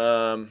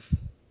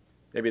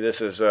 Maybe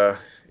this is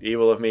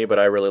evil of me, but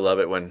I really love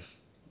it when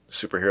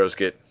superheroes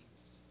get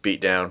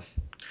beat down.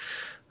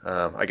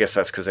 I guess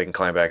that's because they can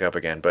climb back up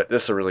again. But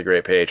this is a really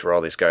great page where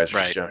all these guys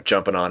are just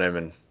jumping on him,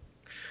 and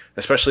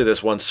especially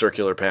this one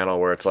circular panel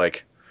where it's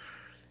like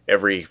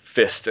every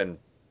fist and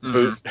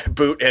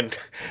boot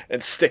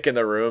and stick in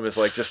the room is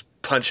like just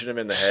punching him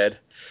in the head.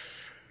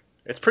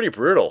 It's pretty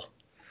brutal.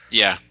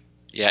 Yeah.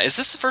 Yeah. Is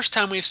this the first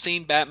time we've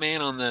seen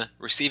Batman on the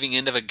receiving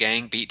end of a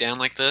gang beatdown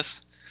like this?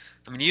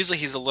 I mean, usually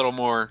he's a little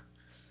more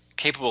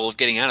capable of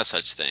getting out of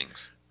such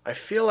things. I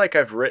feel like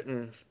I've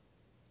written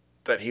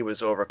that he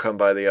was overcome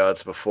by the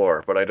odds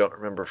before, but I don't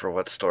remember for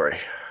what story.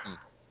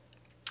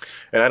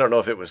 And I don't know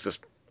if it was this.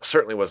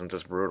 Certainly wasn't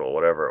this brutal,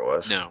 whatever it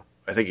was. No.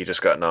 I think he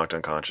just got knocked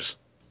unconscious.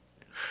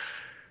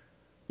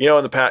 You know,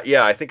 in the past,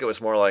 yeah, I think it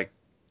was more like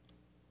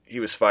he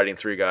was fighting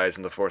 3 guys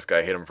and the 4th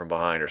guy hit him from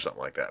behind or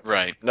something like that. But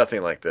right.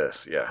 Nothing like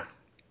this, yeah.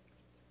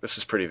 This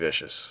is pretty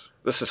vicious.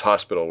 This is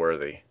hospital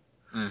worthy.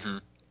 Mm-hmm.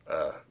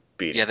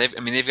 Beating. Yeah,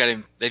 they've got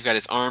him. They've got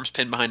his arms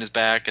pinned behind his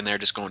back, and they're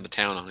just going to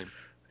town on him.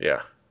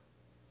 Yeah.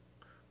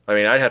 I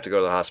mean, I'd have to go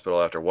to the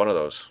hospital after one of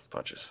those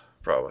punches,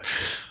 probably.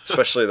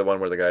 Especially the one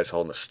where the guy's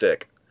holding the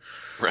stick.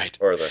 Right.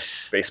 Or the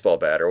baseball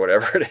bat or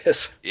whatever it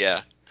is.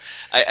 Yeah.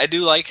 I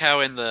do like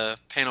how in the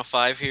panel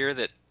 5 here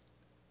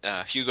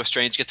that Hugo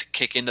Strange gets a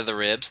kick into the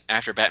ribs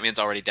after Batman's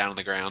already down on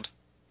the ground.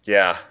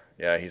 Yeah.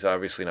 Yeah, he's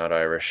obviously not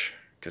Irish,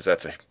 because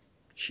that's a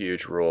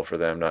huge rule for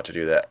them not to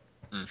do that.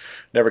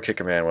 Never kick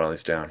a man while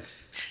he's down.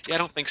 Yeah, I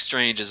don't think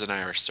Strange is an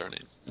Irish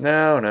surname.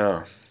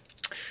 No.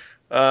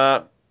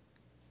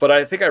 But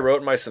I think I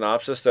wrote in my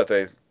synopsis that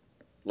they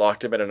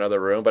locked him in another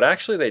room, but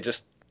actually they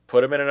just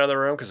put him in another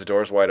room because the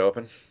door's wide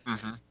open.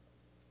 Mm-hmm.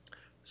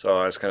 So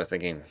I was kind of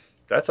thinking,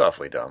 that's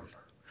awfully dumb.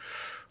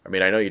 I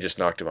mean, I know you just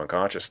knocked him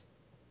unconscious,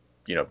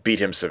 beat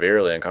him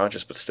severely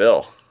unconscious, but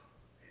still,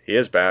 he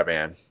is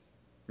Batman.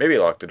 Maybe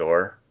lock the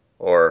door,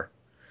 or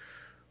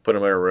put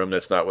him in a room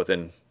that's not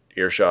within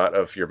earshot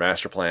of your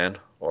master plan,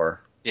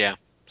 or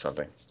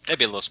something. That'd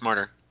be a little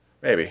smarter.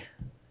 Maybe.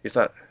 He's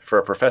not, for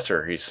a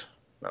professor, he's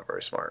not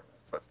very smart.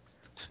 But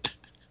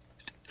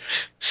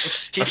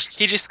he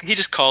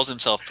just calls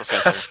himself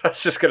professor. I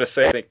was just going to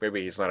say, I think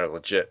maybe he's not a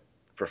legit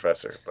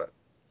professor, but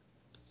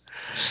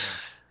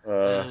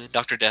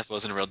Dr. Death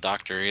wasn't a real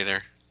doctor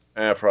either.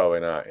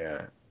 Probably not,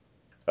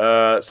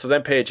 yeah. So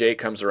then page 8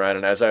 comes around,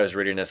 and as I was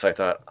reading this, I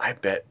thought, I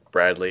bet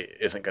Bradley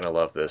isn't going to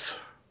love this.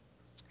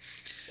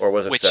 Or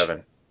was it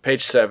 7?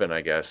 Page 7,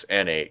 I guess,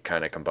 and 8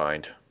 kind of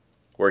combined,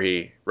 where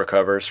he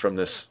recovers from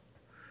this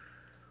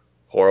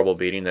horrible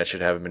beating that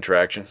should have him in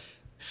traction.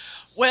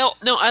 Well,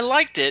 no, I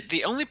liked it.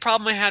 The only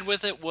problem I had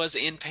with it was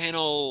in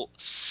panel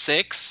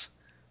 6,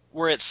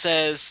 where it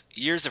says,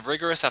 years of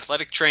rigorous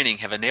athletic training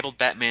have enabled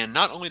Batman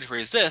not only to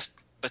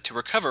resist, but to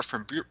recover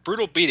from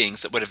brutal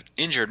beatings that would have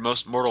injured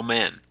most mortal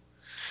men.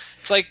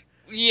 It's like,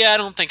 yeah, I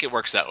don't think it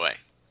works that way.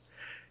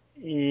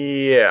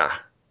 Yeah.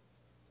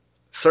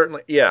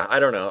 Certainly, yeah, I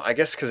don't know. I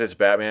guess because it's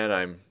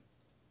Batman,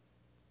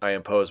 I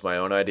impose my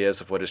own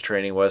ideas of what his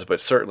training was,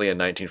 but certainly in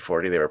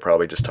 1940 they were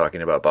probably just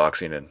talking about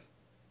boxing and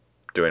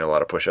doing a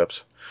lot of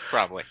push-ups.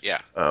 Probably,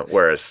 yeah.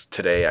 Whereas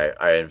today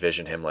I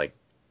envision him like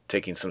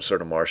taking some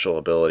sort of martial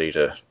ability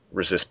to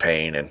resist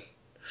pain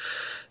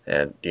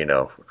and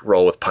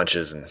roll with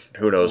punches and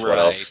who knows what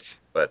else.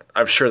 But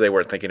I'm sure they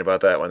weren't thinking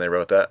about that when they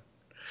wrote that.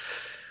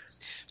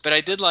 But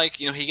I did like,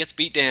 he gets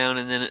beat down,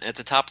 and then at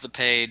the top of the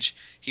page,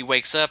 he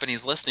wakes up and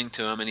he's listening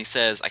to him, and he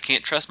says, "I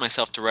can't trust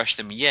myself to rush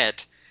them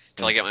yet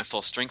till I get my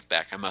full strength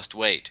back. I must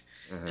wait."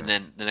 Mm-hmm. And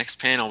then the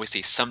next panel, we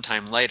see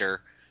sometime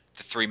later,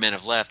 the 3 men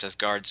have left as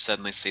guards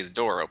suddenly see the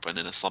door open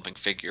and a slumping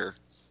figure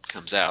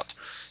comes out.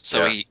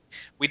 So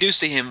we do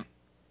see him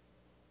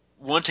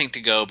wanting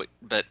to go,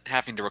 but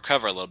having to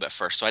recover a little bit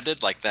first. So I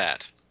did like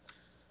that.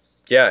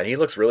 Yeah, and he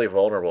looks really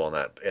vulnerable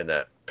in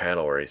that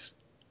panel where he's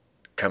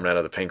coming out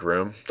of the pink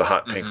room, the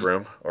hot pink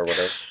room, or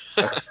whatever.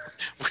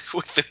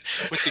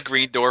 with the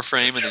green door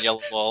frame and the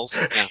yellow walls.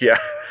 Yeah.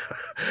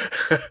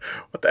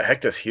 What the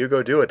heck does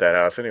Hugo do at that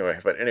house anyway?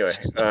 But anyway,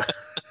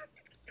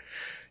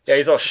 yeah,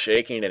 he's all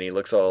shaking and he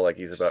looks all like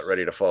he's about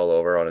ready to fall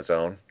over on his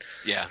own.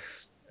 Yeah.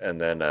 And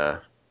then, I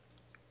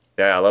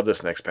love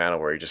this next panel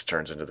where he just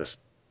turns into this.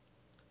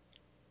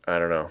 I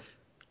don't know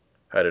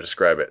how to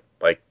describe it.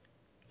 Like,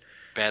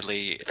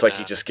 badly. It's like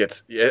he just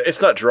gets.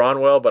 It's not drawn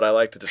well, but I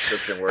like the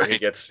description where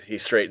he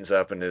straightens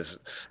up and his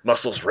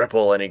muscles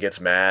ripple and he gets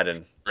mad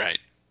and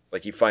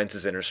like he finds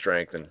his inner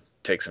strength and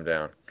takes him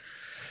down.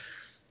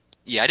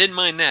 Yeah, I didn't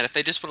mind that. If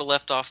they just would have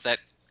left off the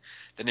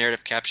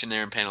narrative caption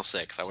there in panel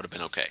 6, I would have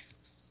been okay.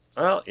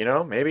 Well,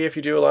 maybe if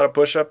you do a lot of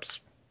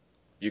push-ups,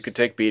 you could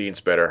take beatings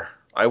better.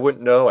 I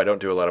wouldn't know. I don't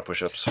do a lot of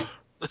push-ups,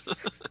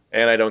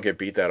 and I don't get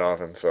beat that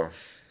often, so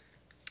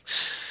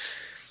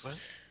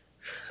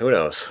who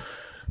knows?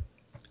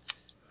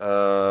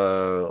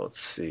 Let's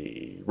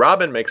see.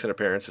 Robin makes an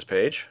appearance this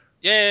page.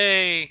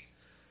 Yay!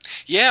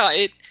 Yeah,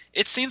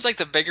 it seems like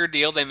the bigger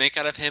deal they make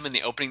out of him in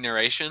the opening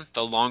narration,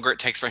 the longer it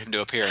takes for him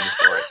to appear in the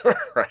story.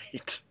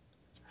 Right.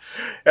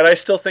 And I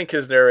still think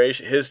his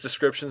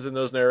descriptions in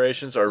those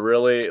narrations are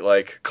really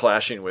like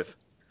clashing with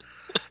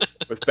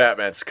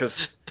Batman's,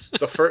 because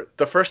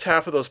the first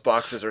half of those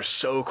boxes are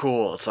so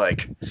cool. It's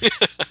like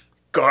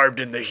garbed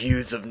in the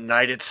hues of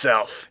night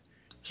itself.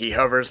 He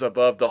hovers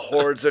above the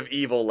hordes of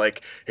evil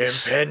like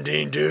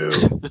impending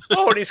doom.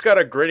 Oh, and he's got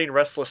a grinning,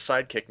 restless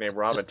sidekick named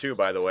Robin, too,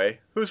 by the way,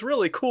 who's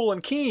really cool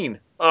and keen.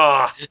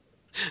 Ah!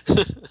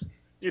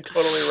 You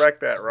totally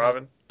wrecked that,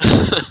 Robin.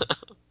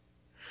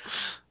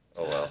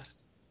 Oh, well.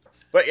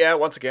 But yeah,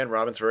 once again,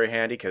 Robin's very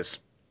handy because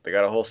they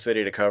got a whole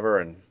city to cover,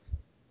 and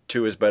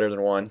 2 is better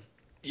than 1.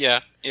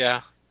 Yeah.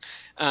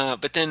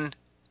 But then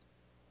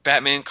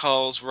Batman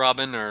calls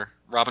Robin, or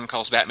Robin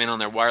calls Batman on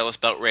their wireless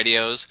belt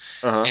radios,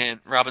 and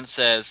Robin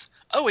says,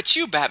 "Oh, it's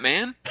you,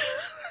 Batman."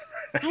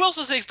 Who else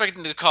is they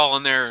expecting to call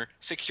on their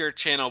secure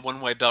channel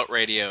one-way belt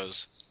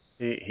radios?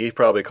 He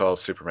probably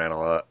calls Superman a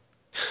lot.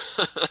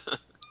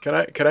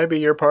 Can I be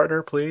your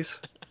partner, please?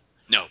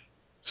 No.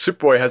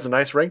 Superboy has a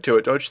nice ring to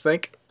it, don't you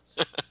think?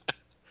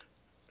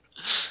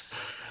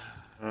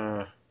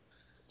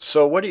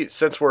 So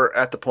since we're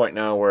at the point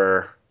now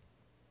where,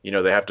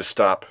 they have to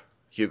stop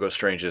Hugo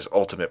Strange's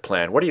ultimate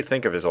plan, what do you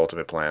think of his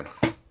ultimate plan?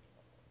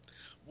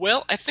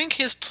 Well, I think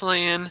his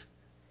plan,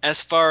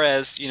 as far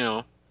as,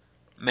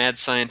 mad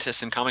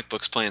scientists and comic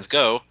books plans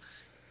go,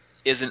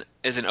 is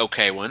an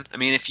okay one. I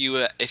mean, if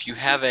you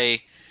have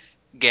a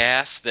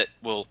gas that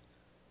will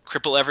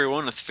cripple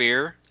everyone with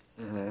fear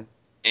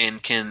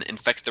and can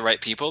infect the right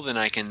people, then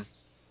I can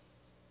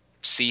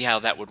see how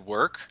that would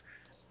work.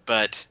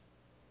 But,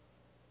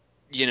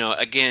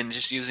 again,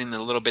 just using the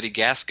little bitty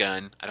gas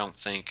gun, I don't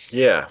think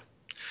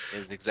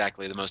is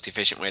exactly the most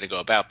efficient way to go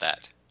about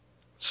that.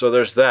 So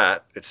there's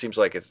that. It seems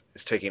like it's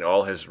taking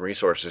all his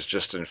resources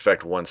just to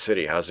infect one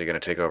city. How's he going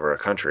to take over a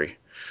country?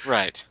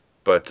 Right.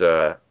 But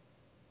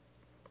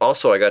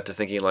also I got to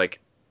thinking, like,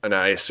 and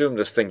I assume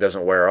this thing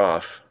doesn't wear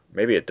off.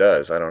 Maybe it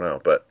does. I don't know.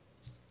 But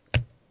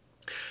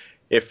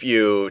if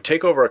you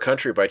take over a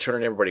country by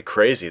turning everybody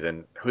crazy,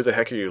 then who the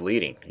heck are you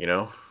leading,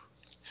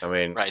 I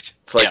mean, right.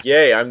 It's like,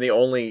 yay, I'm the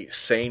only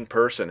sane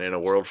person in a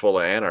world full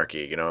of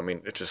anarchy, I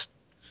mean, it just...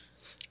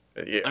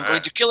 I'm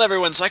going to kill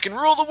everyone so I can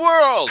rule the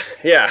world!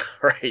 Yeah,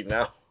 right.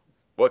 Now,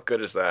 what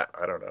good is that?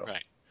 I don't know.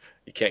 Right.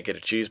 You can't get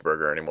a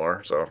cheeseburger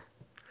anymore, so...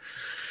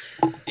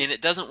 And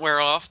it doesn't wear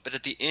off, but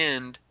at the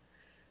end,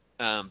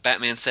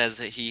 Batman says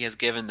that he has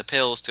given the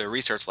pills to a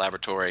research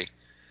laboratory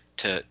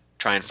to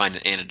try and find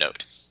an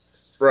antidote.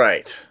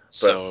 Right.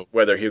 So but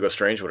whether Hugo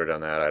Strange would have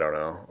done that, I don't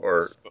know.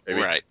 Or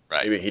maybe,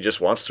 maybe he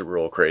just wants to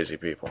rule crazy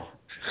people.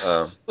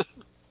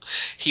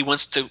 He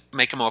wants to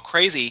make them all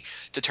crazy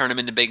to turn them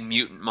into big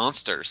mutant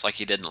monsters like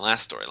he did in the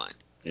last storyline.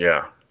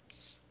 Yeah.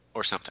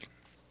 Or something.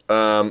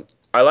 I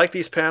like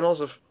these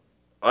panels.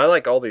 I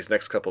like all these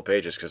next couple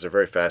pages because they're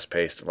very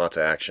fast-paced and lots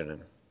of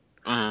action.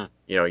 And,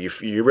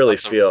 you really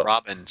feel...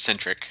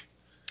 Robin-centric.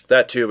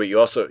 That too, but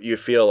you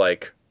feel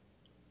like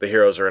the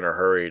heroes are in a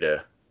hurry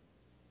to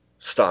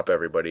stop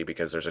everybody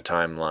because there's a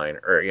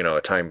timeline or,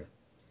 a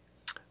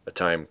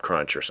time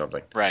crunch or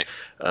something. Right.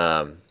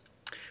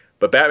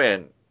 But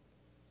Batman,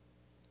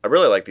 I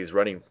really like these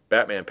running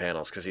Batman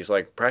panels because he's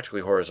like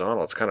practically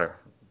horizontal. It's kind of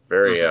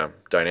very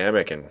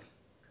dynamic, and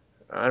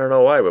I don't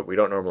know why, but we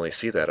don't normally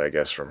see that, I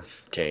guess, from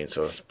Kane.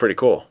 So it's pretty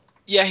cool.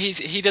 Yeah,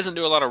 he doesn't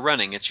do a lot of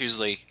running. It's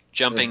usually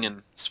jumping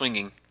and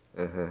swinging.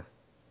 Mm-hmm.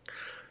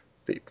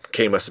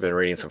 Kane must have been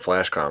reading some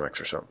Flash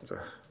comics or something.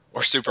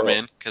 Or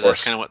Superman, because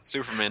that's kind of what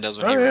Superman does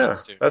when he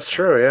runs too. That's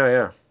true.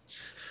 Yeah.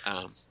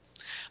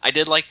 I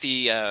did like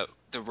the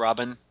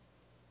Robin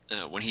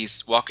when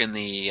he's walking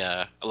the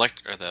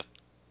the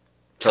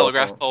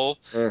telegraph pole.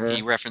 Mm-hmm.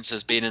 He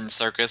references being in the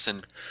circus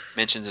and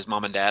mentions his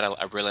mom and dad.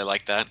 I really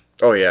like that.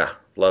 Oh yeah,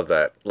 love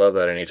that. Love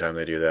that anytime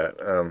they do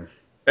that.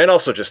 And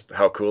also just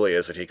how cool he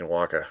is that he can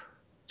walk a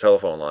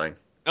telephone line.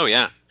 Oh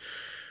yeah,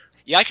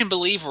 yeah. I can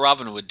believe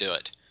Robin would do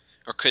it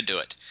or could do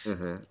it.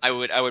 Mm-hmm. I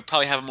would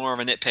probably have more of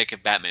a nitpick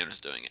if Batman was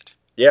doing it.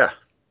 Yeah,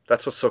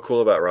 that's what's so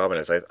cool about Robin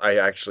is I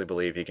actually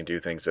believe he can do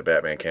things that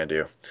Batman can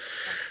do,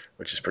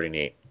 which is pretty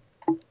neat.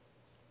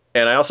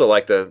 And I also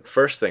like the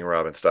first thing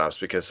Robin stops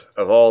because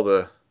of all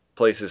the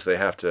places they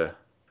have to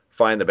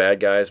find the bad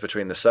guys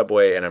between the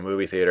subway and a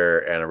movie theater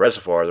and a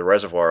reservoir. The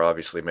reservoir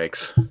obviously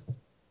makes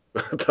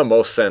the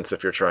most sense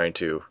if you're trying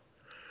to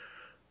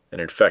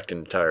infect an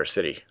entire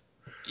city.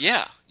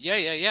 Yeah.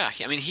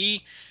 I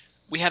mean,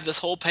 we have this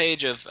whole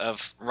page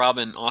of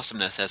Robin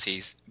awesomeness as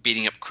he's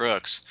beating up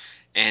crooks,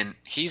 and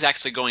he's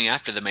actually going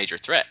after the major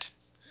threat.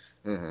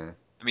 Mm-hmm.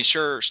 I mean,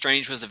 sure,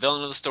 Strange was the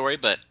villain of the story,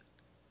 but,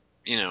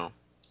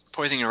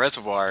 poisoning a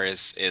reservoir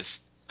is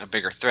a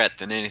bigger threat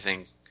than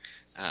anything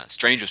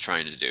Strange was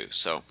trying to do.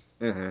 So.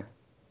 Mm-hmm.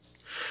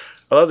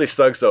 I love these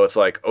thugs, though. It's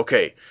like,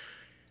 okay,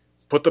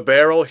 put the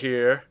barrel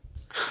here,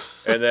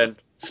 and then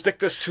stick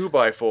this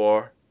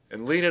 2x4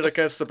 and lean it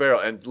against the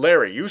barrel. And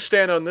Larry, you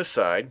stand on this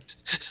side,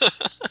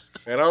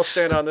 and I'll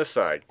stand on this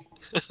side.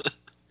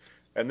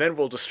 And then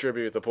we'll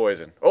distribute the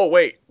poison. Oh,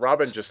 wait,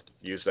 Robin just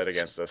used that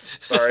against us.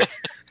 Sorry.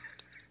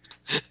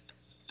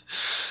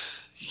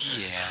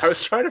 Yeah. I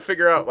was trying to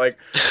figure out, like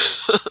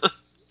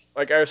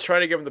I was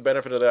trying to give him the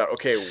benefit of the doubt.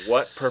 Okay,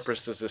 what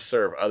purpose does this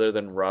serve other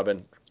than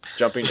Robin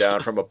jumping down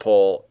from a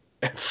pole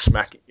and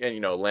smacking,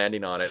 and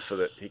landing on it so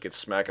that he could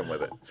smack him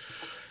with it?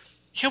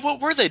 Yeah, what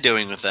were they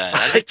doing with that?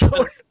 I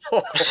don't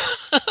know.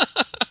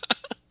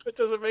 It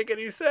doesn't make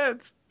any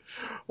sense.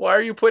 Why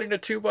are you putting a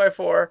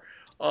 2x4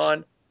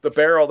 on the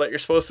barrel that you're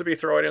supposed to be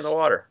throwing in the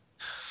water?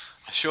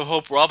 I sure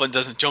hope Robin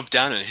doesn't jump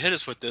down and hit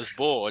us with this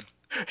board.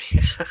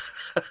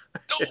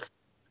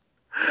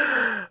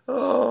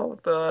 Oh,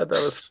 God,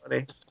 that was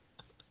funny.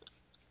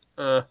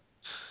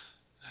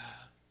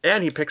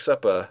 And he picks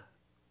up a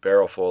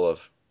barrel full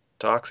of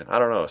toxin. I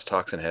don't know. Is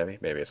toxin heavy?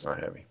 Maybe it's not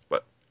heavy,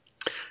 but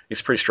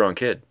he's a pretty strong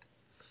kid.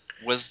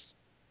 Was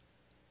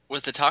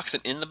the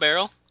toxin in the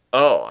barrel?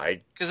 Oh,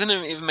 because then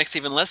it even makes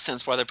even less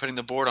sense why they're putting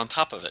the board on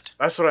top of it.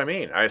 That's what I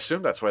mean. I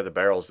assume that's why the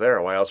barrel's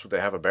there. Why else would they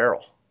have a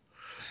barrel?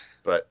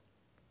 But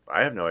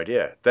I have no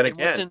idea. Then And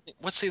again,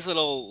 what's these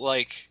little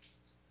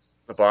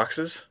the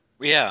boxes?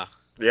 Yeah.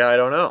 Yeah, I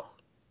don't know.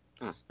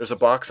 There's a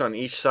box on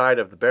each side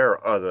of the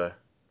barrel,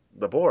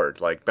 the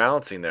board, like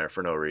balancing there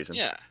for no reason.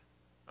 Yeah.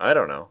 I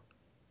don't know.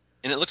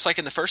 And it looks like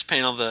in the first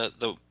panel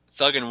the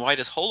thug in white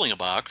is holding a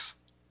box.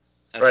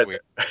 That's right.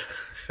 weird.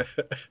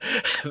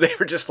 They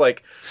were just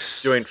like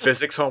doing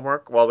physics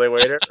homework while they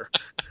waited.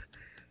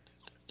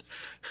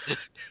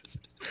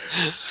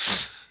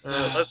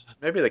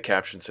 Maybe the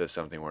caption says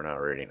something we're not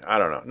reading. I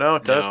don't know. No,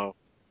 it does. No.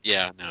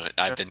 Yeah, no.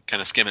 I've been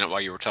kind of skimming it while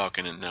you were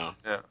talking, and no.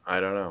 Yeah, I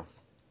don't know.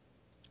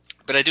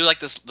 But I do like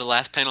the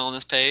last panel on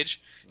this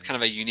page. It's kind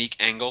of a unique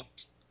angle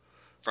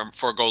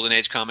for a Golden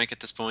Age comic at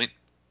this point.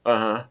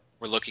 Uh-huh.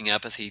 We're looking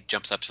up as he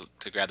jumps up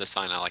to grab the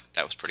sign.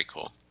 That was pretty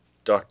cool.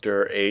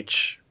 Dr.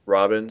 H.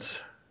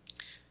 Robbins.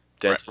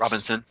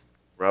 Robinson.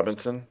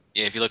 Robinson?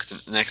 Yeah, if you look at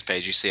the next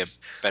page, you see a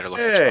better look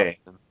at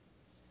Robinson.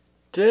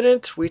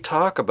 Didn't we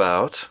talk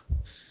about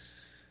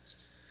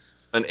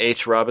an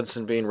H.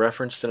 Robinson being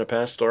referenced in a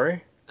past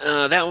story?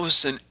 That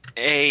was an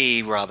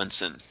A.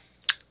 Robinson.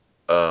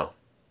 Oh.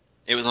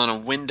 It was on a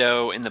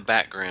window in the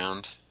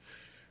background.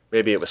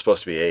 Maybe it was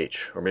supposed to be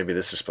H, or maybe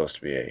this is supposed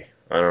to be A.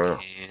 I don't know.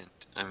 And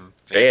I'm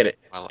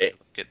I'll look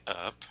it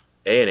up.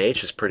 A and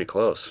H is pretty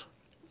close.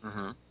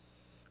 Mm-hmm.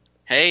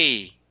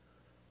 Hey,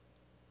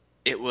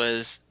 it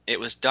was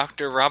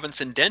Dr.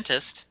 Robinson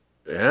Dentist.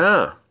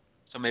 Yeah.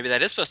 So maybe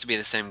that is supposed to be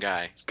the same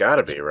guy. It's got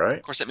to be, right?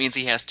 Of course, that means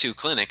he has 2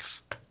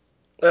 clinics.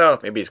 Well,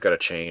 maybe he's got a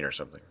chain or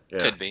something. Yeah.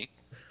 Could be.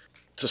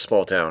 It's a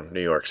small town,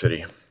 New York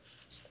City.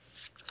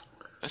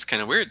 That's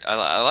kind of weird.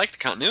 I like the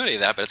continuity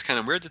of that, but it's kind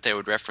of weird that they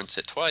would reference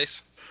it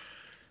twice.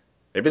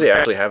 Maybe they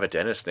actually have a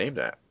dentist named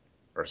that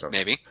or something.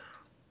 Maybe.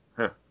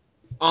 Huh.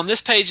 On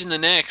this page and the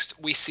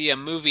next, we see a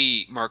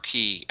movie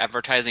marquee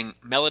advertising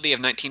Melody of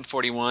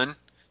 1941,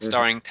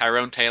 starring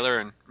Tyrone Taylor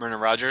and Myrna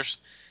Rogers.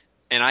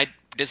 And I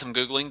did some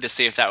Googling to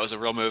see if that was a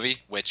real movie,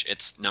 which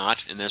it's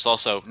not. And there's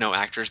also no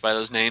actors by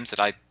those names that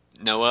I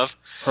know of.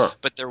 Huh.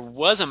 But there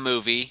was a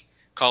movie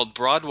called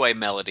Broadway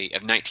Melody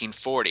of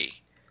 1940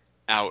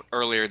 out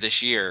earlier in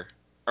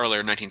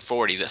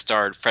 1940, that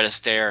starred Fred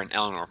Astaire and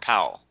Eleanor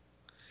Powell.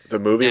 The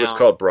movie was Now,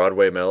 called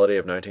Broadway Melody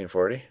of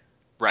 1940?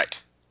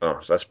 right, Oh,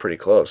 so that's pretty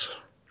close.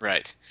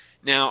 right.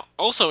 Now,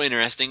 also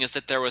interesting is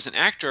that there was an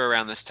actor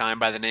around this time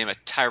by the name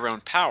of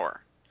Tyrone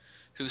Power,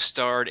 who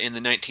starred in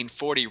the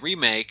 1940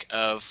 remake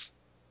of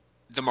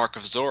The Mark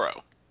of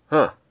Zorro.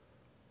 Huh.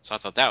 So I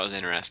thought that was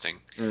interesting.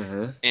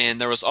 Mm-hmm. And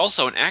there was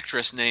also an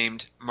actress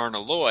named Myrna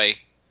Loy,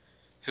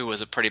 who was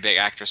a pretty big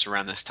actress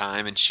around this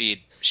time, and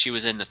she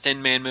was in the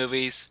Thin Man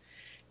movies.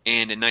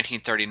 And in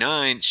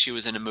 1939, she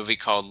was in a movie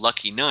called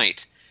Lucky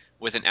Night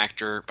with an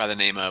actor by the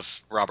name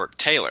of Robert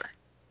Taylor.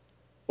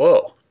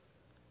 Whoa.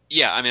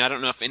 Yeah, I mean, I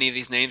don't know if any of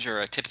these names are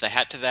a tip of the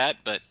hat to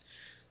that, but,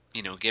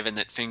 you know, given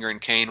that Finger and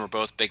Kane were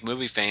both big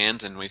movie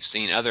fans and we've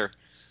seen other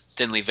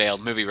thinly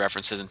veiled movie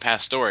references in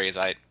past stories,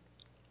 I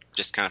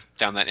just kind of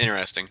found that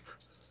interesting.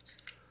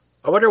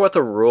 I wonder what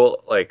the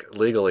rule, like,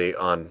 legally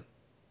on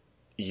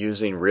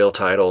using real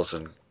titles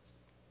and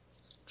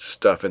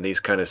stuff in these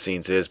kind of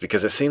scenes is,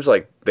 because it seems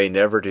like they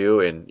never do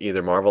in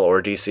either Marvel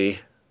or DC.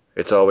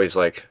 It's always,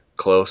 like,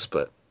 close,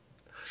 but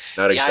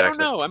not Yeah, exactly. I don't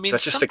know. I mean,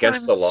 is that just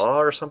against the law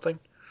or something?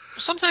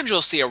 Sometimes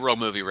you'll see a real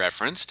movie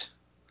referenced,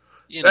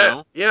 you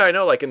know. Yeah, I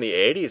know, like, in the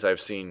 80s I've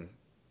seen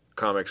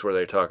comics where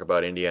they talk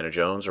about Indiana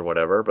Jones or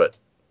whatever, but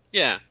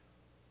Yeah.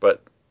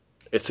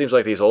 it seems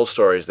like these old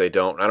stories, they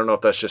don't. I don't know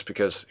if that's just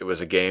because it was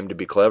a game to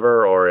be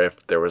clever or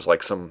if there was,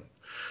 like, some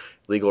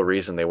legal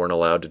reason they weren't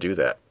allowed to do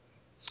that.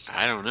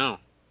 I don't know.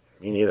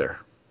 Me neither.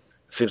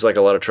 It seems like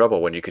a lot of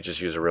trouble when you could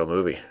just use a real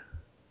movie.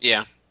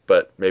 Yeah.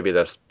 But maybe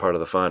that's part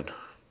of the fun.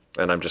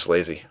 And I'm just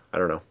lazy. I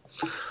don't know.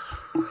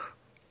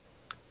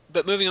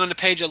 But moving on to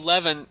page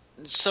 11,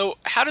 so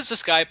how does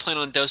this guy plan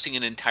on dosing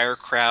an entire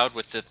crowd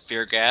with the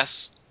fear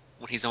gas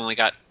when he's only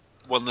got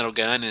one little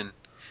gun? And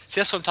see,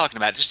 that's what I'm talking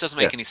about. It just doesn't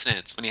make any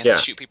sense when he has to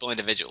shoot people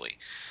individually.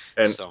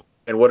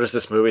 And what is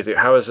this movie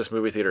how is this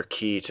movie theater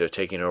key to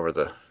taking over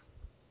the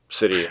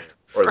city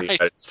or the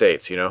United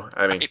States, you know?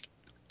 I mean,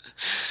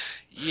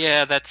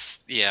 yeah,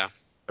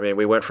 I mean,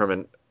 we went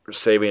from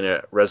saving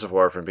a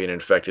reservoir from being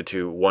infected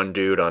to one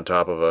dude on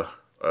top of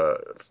a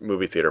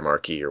movie theater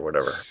marquee or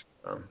whatever.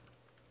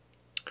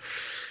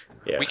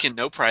 Yeah. We can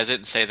no-prize it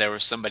and say there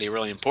was somebody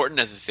really important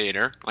at the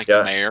theater, like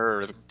the mayor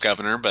or the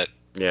governor, but...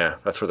 Yeah,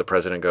 that's where the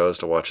president goes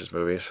to watch his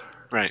movies.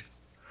 Right.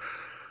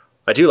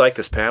 I do like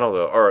this panel,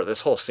 though, or this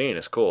whole scene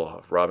is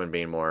cool. Robin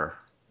being more,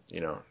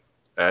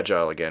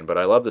 agile again. But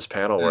I love this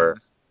panel where,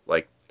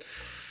 like,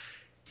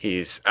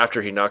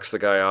 after he knocks the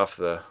guy off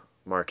the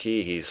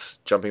marquee, he's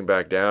jumping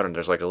back down, and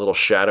there's, like, a little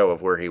shadow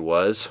of where he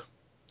was.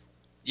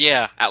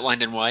 Yeah,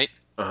 outlined in white.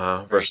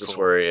 Versus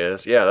where he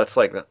is. Yeah, that's,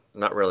 like,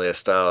 not really a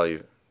style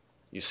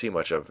you see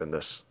much of in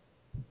this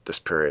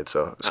period,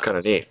 so it's kind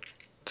of neat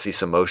to see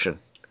some motion.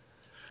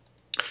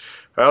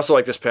 I also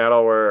like this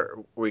panel where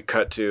we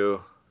cut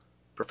to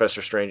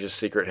Professor Strange's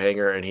secret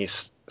hangar, and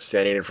he's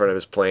standing in front of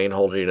his plane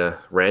holding a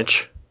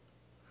wrench.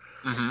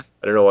 Mm-hmm.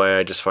 I don't know why,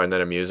 I just find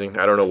that amusing.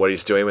 I don't know what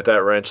he's doing with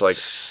that wrench. Like,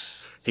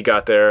 he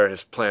got there,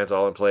 his plan's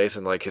all in place,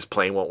 and, like, his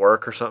plane won't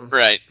work or something.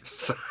 Right.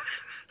 So,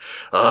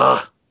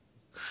 I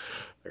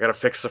gotta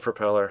fix the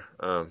propeller.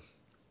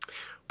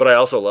 But I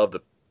also love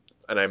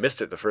and I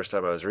missed it the first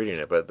time I was reading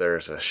it, but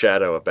there's a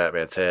shadow of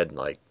Batman's head,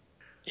 like,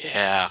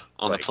 yeah,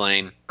 on the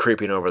plane.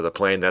 Creeping over the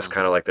plane. That's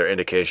kind of like their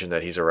indication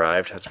that he's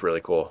arrived. That's really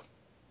cool.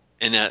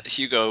 And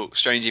Hugo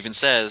Strange even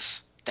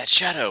says, that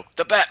shadow,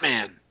 the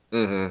Batman.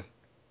 Mm-hmm.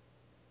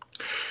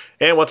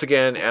 And once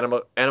again,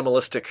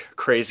 animalistic,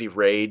 crazy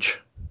rage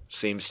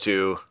seems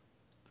to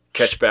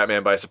catch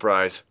Batman by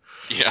surprise.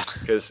 Yeah.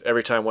 Because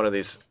every time one of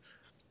these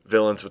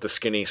villains with the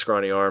skinny,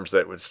 scrawny arms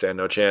that would stand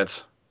no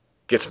chance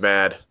gets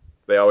mad,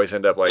 they always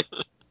end up, like,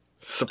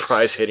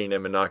 surprise hitting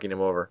him and knocking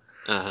him over.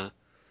 Uh-huh.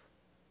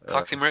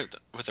 Clocks him right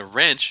with a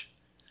wrench.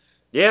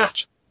 Yeah,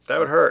 that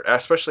would hurt,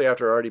 especially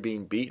after already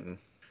being beaten.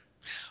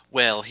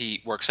 Well,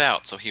 he works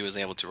out, so he was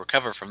able to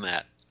recover from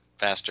that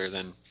faster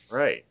than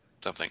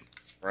something.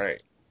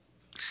 Right.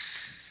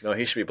 No,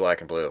 he should be black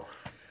and blue.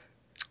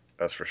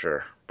 That's for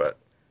sure. But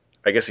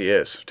I guess he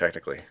is,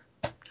 technically.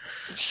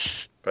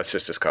 That's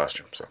just his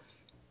costume, so.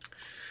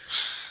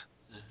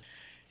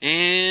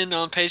 And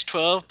on page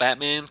 12,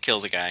 Batman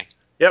kills a guy.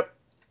 Yep.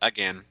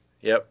 Again.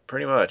 Yep,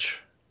 pretty much.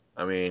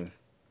 I mean,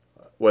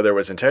 whether it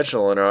was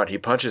intentional or not, he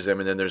punches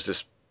him, and then there's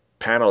this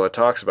panel that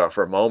talks about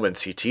for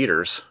moments he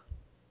teeters.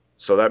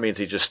 So that means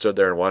he just stood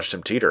there and watched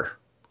him teeter.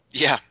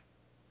 Yeah.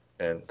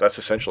 And that's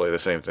essentially the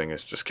same thing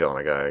as just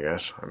killing a guy, I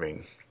guess. I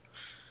mean,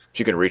 if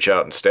you can reach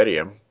out and steady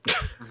him,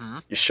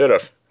 you should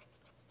have.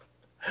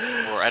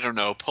 Or, I don't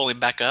know, pull him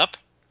back up?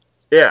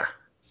 Yeah,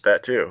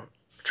 that too.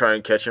 Try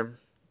and catch him.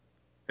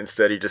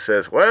 Instead, he just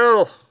says,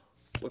 well,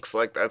 looks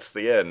like that's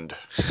the end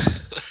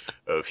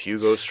of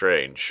Hugo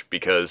Strange,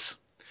 because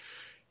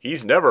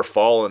he's never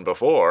fallen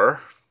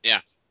before. Yeah.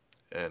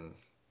 And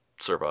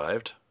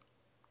survived.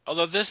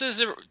 Although this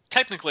is,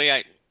 technically,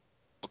 of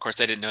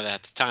course I didn't know that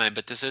at the time,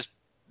 but this is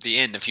the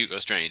end of Hugo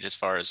Strange as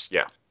far as,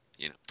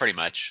 pretty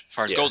much, as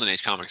far as Golden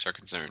Age comics are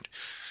concerned.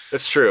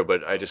 It's true,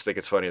 but I just think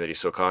it's funny that he's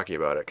so cocky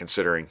about it,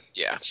 considering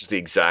it's the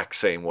exact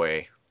same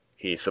way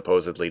he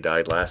supposedly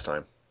died last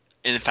time.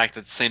 And the fact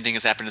that the same thing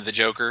has happened to the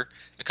Joker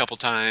a couple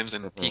times,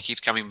 and Hmm. he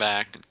keeps coming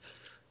back.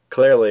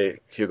 Clearly,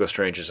 Hugo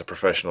Strange is a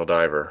professional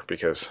diver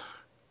because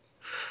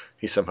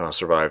he somehow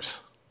survives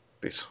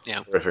these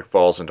Yeah. horrific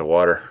falls into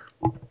water.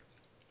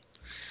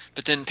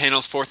 But then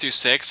panels 4 through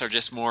 6 are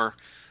just more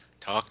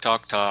talk,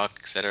 talk, talk,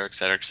 etc.,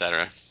 etc.,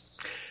 etc.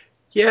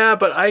 Yeah,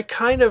 but I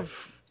kind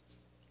of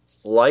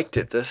liked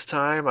it this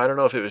time. I don't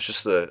know if it was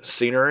just the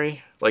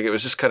scenery. Like it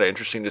was just kind of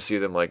interesting to see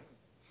them like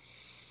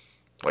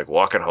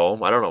walking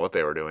home. I don't know what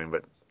they were doing,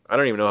 but I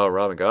don't even know how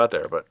Robin got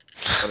there. But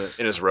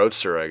in his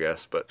roadster, I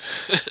guess. But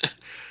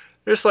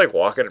just like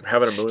walking,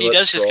 having a He moonlit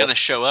does just stroll. kind of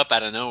show up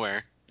out of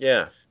nowhere.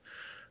 Yeah.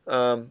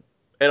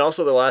 And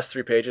also the last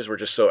 3 pages were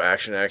just so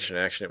action, action,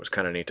 action. It was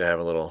kind of neat to have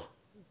a little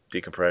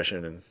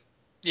decompression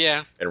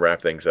Yeah. and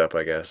wrap things up.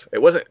 I guess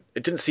it wasn't.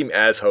 It didn't seem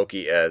as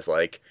hokey as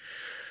like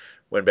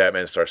when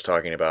Batman starts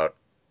talking about,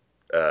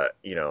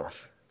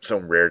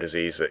 some rare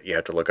disease that you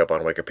have to look up on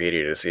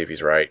Wikipedia to see if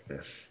he's right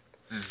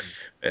Mhm.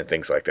 and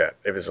things like that.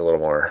 It was a little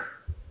more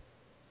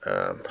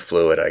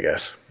fluid, I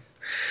guess.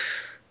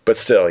 But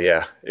still,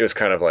 yeah, it was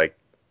kind of like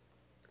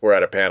we're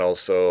at a panel,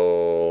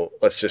 so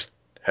let's just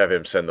have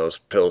him send those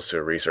pills to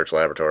a research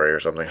laboratory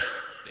or something.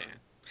 Yeah.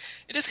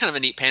 It is kind of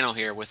a neat panel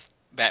here with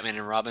Batman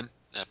and Robin,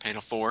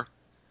 panel 4.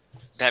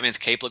 Batman's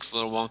cape looks a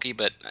little wonky,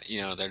 but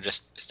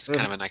it's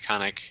kind of an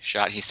iconic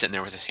shot. He's sitting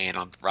there with his hand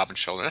on Robin's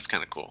shoulder. That's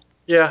kind of cool.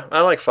 Yeah,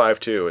 I like 5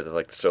 too, with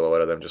like the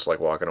silhouette of them just like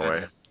walking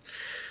away.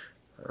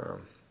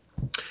 Um,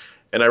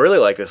 and I really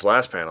like this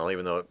last panel,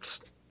 even though it's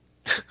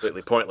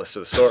completely pointless to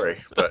the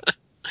story. But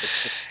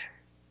it's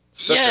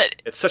just Yeah,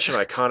 it's such an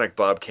iconic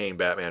Bob Kane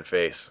Batman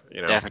face,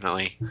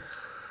 definitely.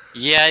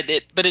 Yeah,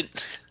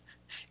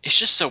 it's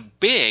just so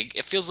big.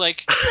 It feels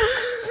like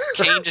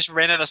Kane just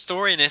ran out of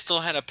story, and they still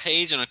had a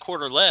page and a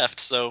quarter left.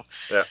 So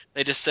Yeah.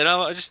 they just said,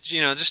 "Oh,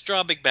 just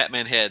draw a big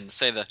Batman head and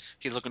say that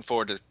he's looking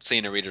forward to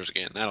seeing the readers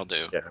again." That'll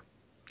do. Yeah.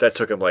 That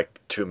took him like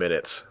 2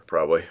 minutes,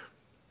 probably.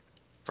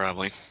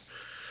 Probably,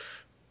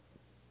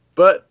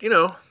 But,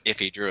 if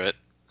he drew it.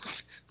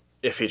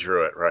 if he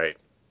drew it right.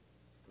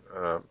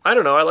 I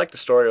don't know. I like the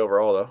story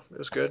overall, though. It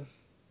was good.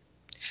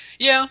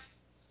 Yeah.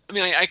 I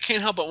mean, I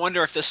can't help but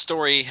wonder if this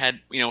story had,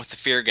 with the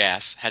fear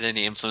gas, had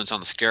any influence on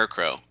the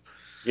Scarecrow.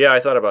 Yeah, I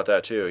thought about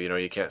that too.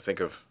 You can't think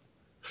of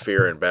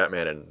Fear and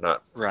Batman and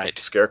not Right.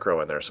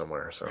 Scarecrow in there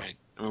somewhere. So Right.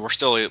 I mean, we're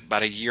still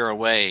about a year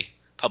away,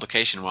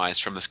 publication-wise,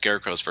 from the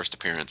Scarecrow's first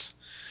appearance.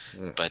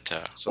 Mm. But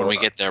So, when we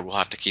get there, we'll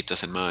have to keep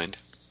this in mind.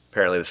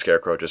 apparently the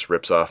Scarecrow just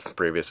rips off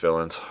previous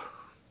villains,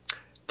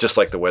 just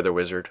like the Weather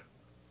Wizard.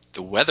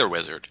 The Weather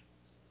Wizard.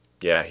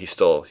 Yeah, he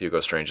stole Hugo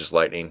Strange's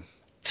lightning.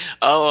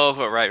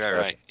 Oh,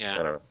 right. Yeah. I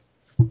don't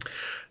know.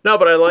 No,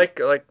 but I liked.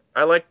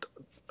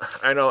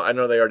 I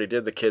know they already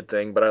did the kid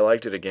thing, but I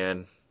liked it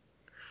again,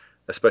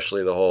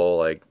 especially the whole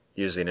like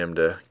using him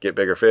to get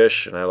bigger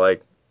fish. And I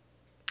like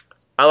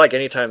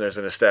anytime there's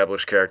an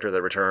established character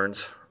that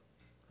returns,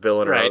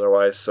 villain or Right.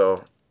 otherwise.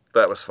 So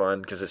that was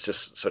fun because it's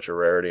just such a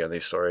rarity on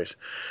these stories.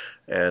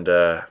 And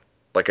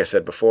like I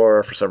said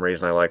before, for some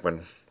reason I like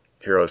when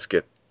heroes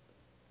get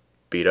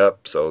beat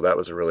up. So that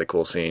was a really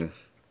cool scene.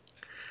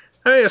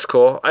 I mean, it's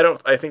cool.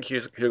 I think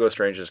Hugo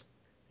Strange's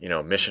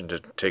mission to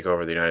take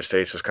over the United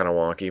States was kind of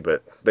wonky,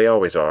 but they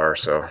always are,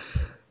 so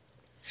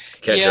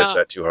can't Yeah. judge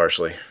that too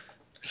harshly.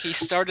 He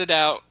started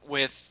out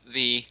with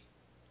the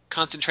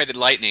concentrated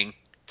lightning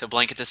to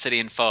blanket the city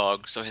in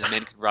fog so his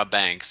men could rob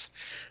banks.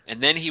 And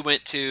then he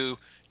went to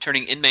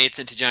turning inmates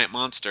into giant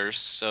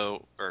monsters,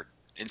 or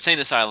insane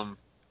asylum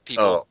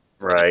people Oh,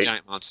 into right.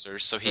 giant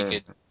monsters, so he Hmm.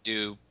 could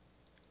do.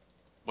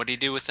 What did he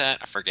do with that?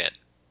 I forget.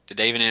 Did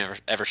they even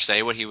ever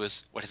say what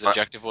his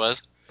objective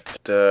was?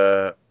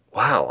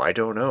 Wow, I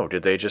don't know.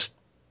 Did they just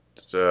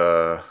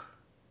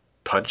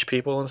punch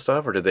people and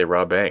stuff, or did they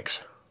rob banks?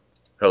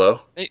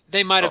 Hello?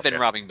 They might have been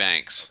Okay. robbing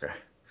banks, Okay.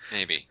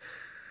 maybe.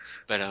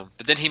 But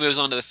then he moves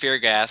on to the fear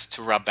gas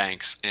to rob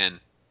banks and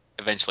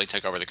eventually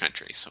took over the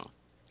country. So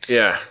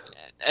Yeah.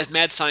 as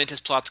mad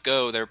scientist plots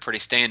go, they're pretty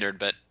standard,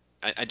 but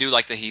I do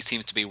like that he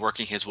seems to be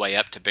working his way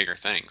up to bigger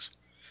things.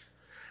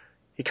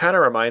 He kind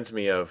of reminds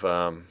me of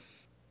God,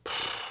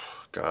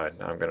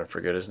 now I'm gonna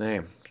forget his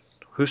name.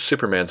 Who's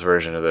Superman's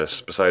version of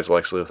this besides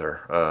Lex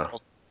Luthor?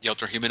 The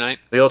Ultra Humanite?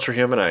 The Ultra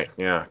Humanite.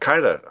 Yeah,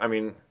 kind of. I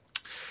mean,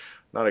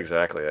 not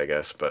exactly, I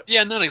guess, but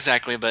Yeah, not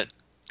exactly, but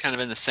kind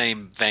of in the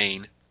same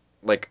vein.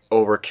 like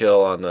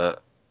overkill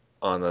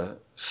on the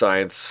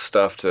science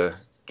stuff to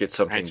get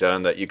something Right.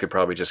 done that you could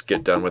probably just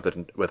get done with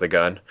a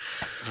gun,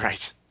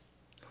 Right.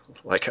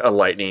 like a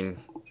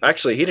lightning.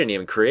 Actually, he didn't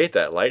even create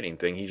that lightning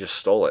thing; he just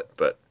stole it.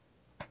 But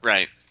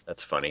Right.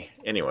 that's funny.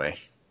 Anyway,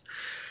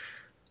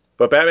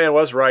 but Batman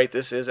was right.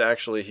 This is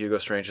actually Hugo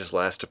Strange's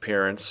last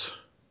appearance,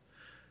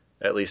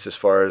 at least as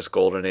far as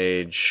Golden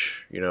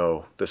Age,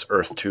 this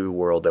Earth 2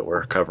 world that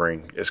we're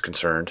covering is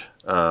concerned.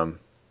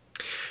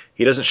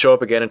 He doesn't show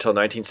up again until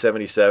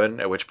 1977,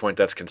 at which point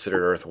that's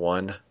considered Earth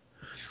 1.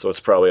 So it's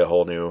probably a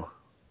whole new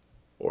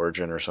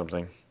origin or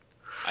something.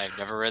 I've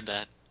never read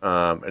that.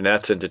 And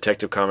that's in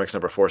Detective Comics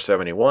number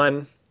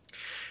 471.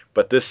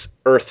 But this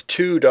Earth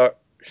 2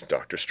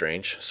 Doctor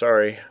Strange,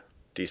 sorry,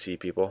 DC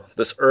people.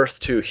 This Earth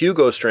 2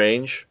 Hugo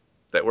Strange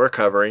that we're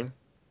covering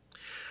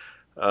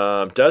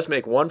does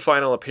make one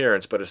final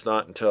appearance, but it's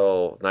not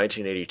until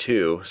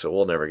 1982, so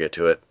we'll never get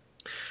to it.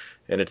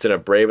 And it's in a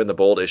Brave and the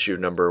Bold issue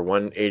number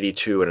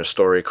 182 in a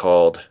story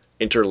called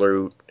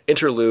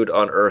Interlude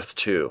on Earth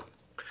 2,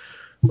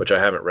 which I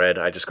haven't read.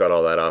 I just got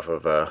all that off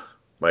of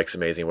Mike's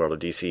Amazing World of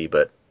DC,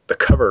 but the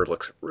cover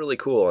looks really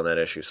cool on that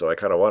issue, so I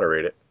kind of want to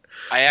read it.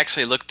 I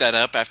actually looked that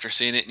up after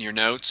seeing it in your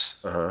notes.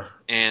 Uh-huh.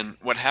 And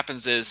what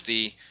happens is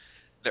the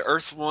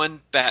Earth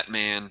 1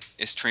 Batman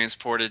is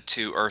transported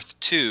to Earth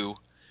 2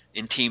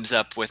 and teams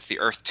up with the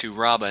Earth 2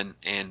 Robin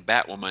and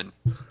Batwoman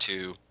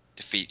to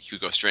defeat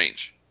Hugo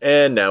Strange.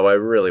 And now I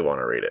really want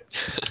to read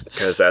it,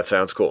 because that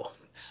sounds cool.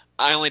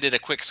 I only did a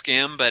quick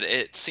skim, but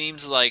it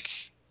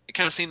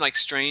kind of seemed like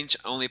Strange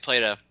only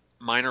played a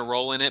minor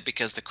role in it,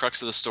 because the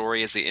crux of the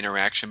story is the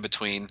interaction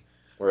between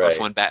Earth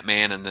 1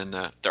 Batman and then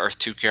the Earth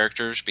 2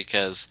 characters,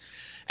 because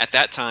at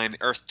that time,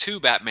 the Earth 2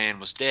 Batman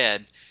was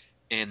dead,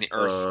 and the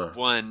Earth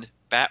 1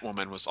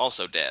 Batwoman was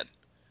also dead.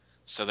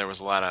 So there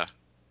was a lot of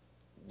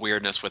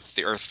weirdness with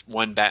the Earth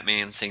 1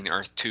 Batman seeing the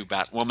Earth 2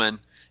 Batwoman,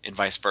 and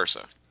vice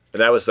versa.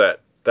 And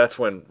that's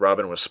when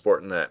Robin was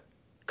sporting that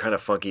kind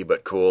of funky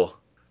but cool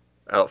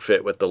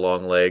outfit with the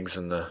long legs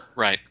and the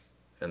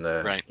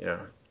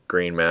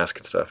green mask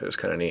and stuff. It was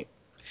kind of neat.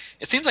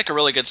 It seems like a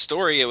really good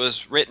story. It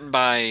was written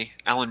by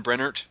Alan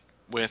Brennert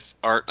with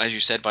art, as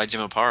you said, by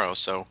Jim Aparo.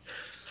 So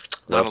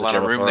not a lot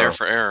of room there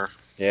for error.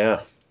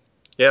 Yeah,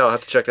 I'll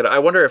have to check that out. I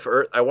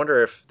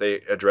wonder if they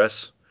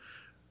address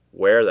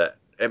where that.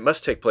 It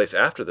must take place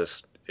after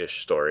this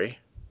ish story.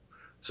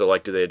 So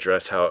like, do they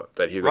address how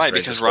that Hugo Strange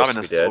because is Robin to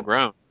is be still dead?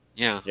 grown.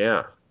 Yeah.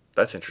 Yeah,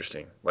 that's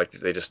interesting. Like, do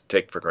they just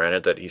take for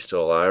granted that he's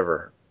still alive,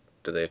 or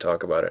do they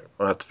talk about it?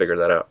 I'll have to figure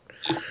that out.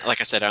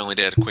 Like I said, I only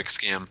did a quick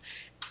skim.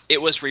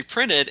 It was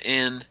reprinted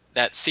in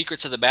that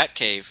Secrets of the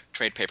Batcave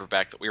trade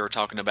paperback that we were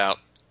talking about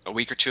a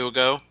week or two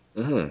ago.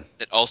 Mm-hmm.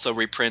 That also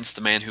reprints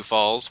The Man Who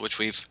Falls, which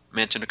we've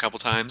mentioned a couple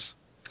times.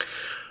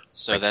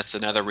 So that's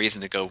another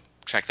reason to go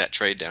track that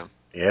trade down.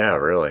 Yeah,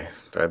 really.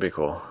 That'd be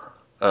cool.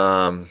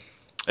 And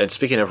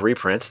speaking of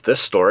reprints, this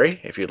story,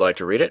 if you'd like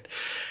to read it,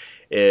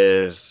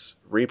 is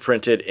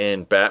reprinted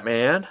in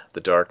Batman,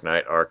 The Dark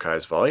Knight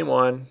Archives Volume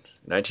 1,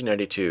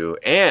 1992,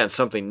 and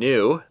something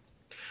new,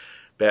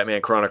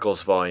 Batman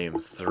Chronicles Volume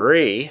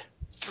 3.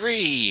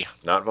 3!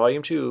 Not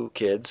Volume 2,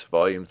 kids.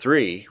 Volume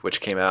 3, which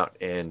came out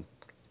in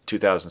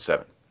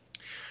 2007.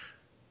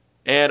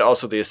 And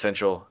also The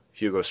Essential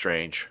Hugo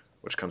Strange,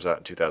 which comes out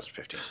in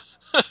 2015.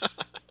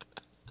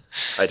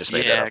 I just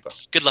made that up, though.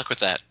 Good luck with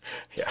that.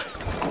 Yeah.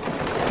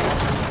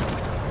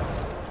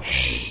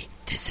 Hey,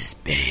 this is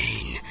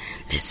Bane.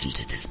 Listen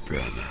to this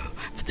promo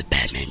for the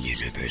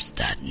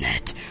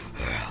BatmanUniverse.net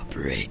or I'll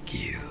break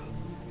you.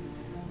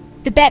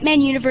 The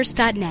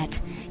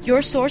BatmanUniverse.net,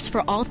 your source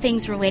for all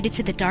things related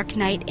to the Dark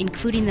Knight,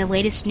 including the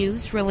latest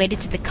news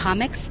related to the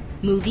comics,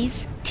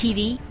 movies,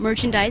 TV,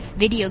 merchandise,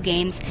 video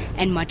games,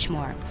 and much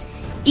more.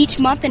 Each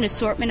month, an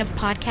assortment of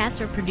podcasts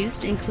are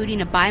produced,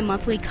 including a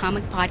bi-monthly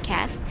comic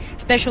podcast,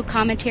 special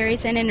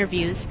commentaries and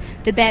interviews,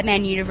 the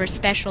Batman Universe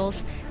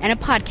specials, and a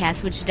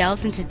podcast which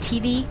delves into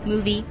TV,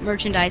 movie,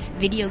 merchandise,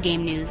 video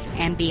game news,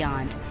 and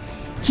beyond.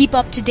 Keep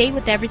up to date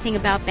with everything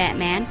about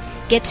Batman,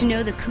 get to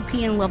know the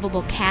kooky and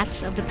lovable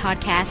casts of the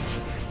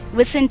podcasts,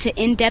 listen to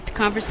in-depth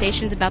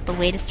conversations about the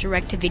latest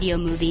direct-to-video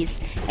movies,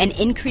 and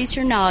increase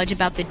your knowledge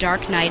about the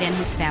Dark Knight and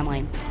his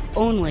family,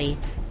 only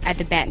at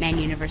the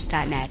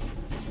BatmanUniverse.net.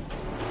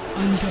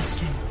 I'm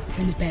Dustin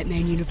from the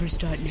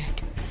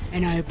BatmanUniverse.net,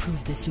 and I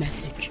approve this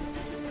message.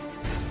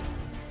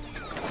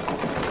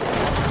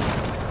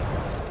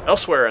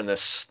 Elsewhere in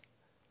this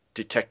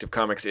Detective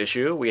Comics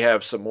issue, we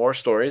have some more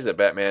stories that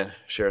Batman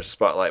shares a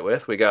spotlight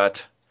with. We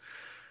got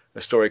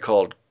a story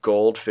called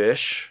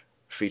Goldfish,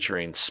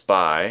 featuring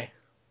Spy,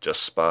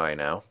 just Spy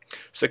now.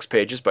 6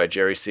 pages by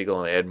Jerry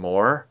Siegel and Ed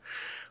Moore.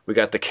 We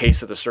got The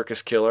Case of the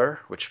Circus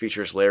Killer, which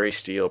features Larry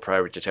Steele,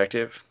 private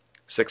detective.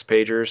 6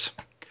 pagers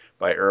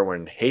by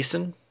Erwin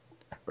Hasen.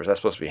 Or is that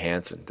supposed to be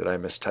Hansen? Did I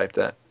mistype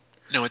that?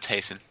 No, it's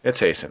Hasen. It's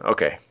Hasen,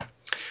 okay.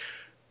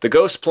 The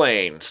Ghost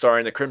Plane,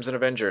 starring the Crimson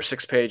Avenger,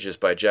 6 pages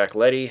by Jack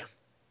Leddy.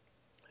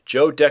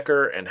 Joe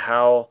Decker and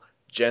Hal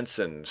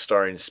Jensen,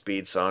 starring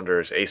Speed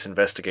Saunders, ace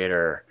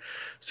investigator,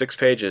 6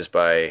 pages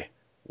by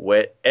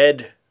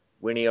Ed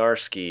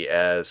Winiarski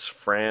as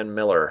Fran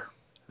Miller.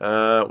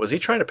 Was he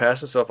trying to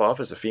pass himself off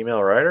as a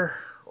female writer?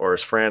 Or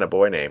is Fran a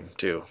boy name,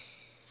 too?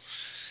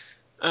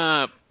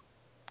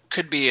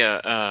 Could be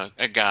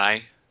a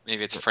guy.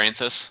 Maybe it's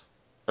Francis.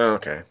 Oh,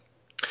 okay.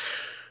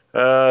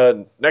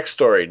 Next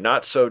story,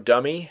 Not So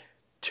Dummy,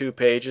 2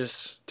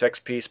 pages,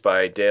 text piece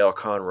by Dale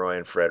Conroy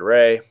and Fred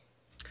Ray.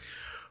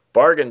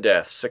 Bargain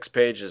Death, 6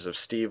 pages of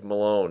Steve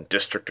Malone,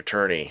 District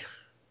Attorney.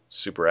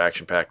 Super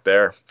action-packed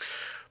there.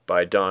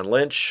 By Don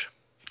Lynch.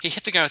 He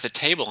hit the guy with a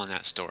table in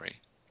that story.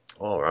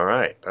 Oh, all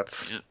right.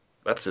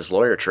 That's his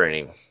lawyer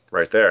training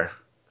right there.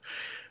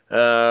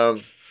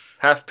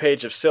 Half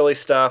page of silly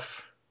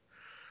stuff.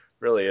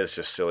 Really is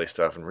just silly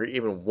stuff, and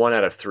even 1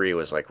 out of 3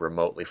 was like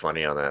remotely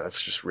funny on that.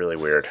 That's just really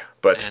weird.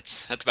 But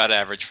That's about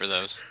average for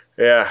those.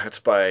 yeah, it's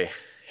by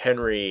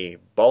Henry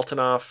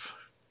Baltanoff.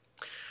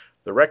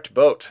 The Wrecked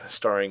Boat,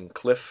 starring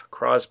Cliff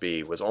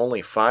Crosby, was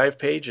only 5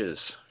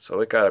 pages, so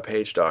it got a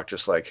page doc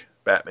just like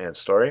Batman's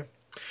story.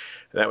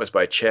 And that was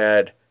by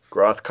Chad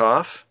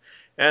Grothkopf.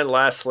 And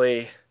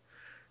lastly,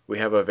 we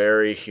have a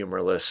very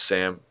humorless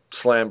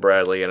Slam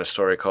Bradley and a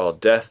story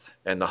called Death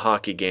and the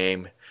Hockey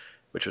Game,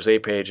 which was 8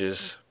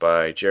 pages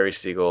by Jerry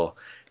Siegel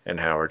and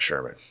Howard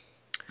Sherman.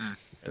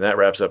 And that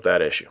wraps up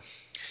that issue.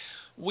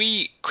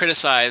 We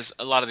criticize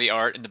a lot of the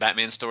art in the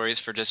Batman stories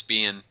for just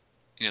being,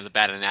 the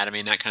bad anatomy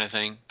and that kind of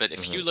thing. But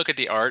if you look at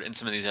the art in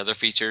some of these other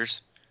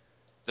features,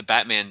 the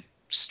Batman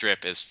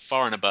strip is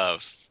far and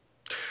above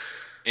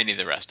any of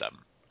the rest of them.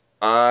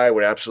 I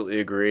would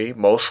absolutely agree,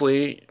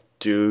 mostly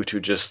due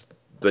to just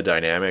the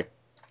dynamic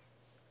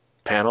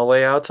panel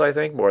layouts, I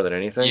think, more than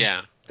anything.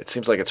 Yeah. It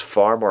seems like it's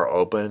far more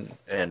open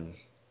and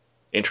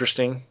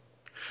interesting.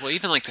 Well,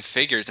 even like the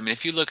figures. I mean,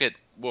 if you look at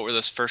what were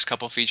those first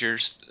couple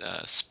features,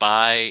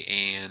 Spy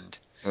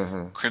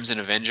and Crimson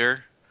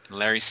Avenger, and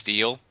Larry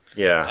Steele.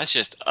 Yeah. That's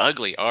just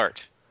ugly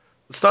art.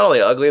 It's not only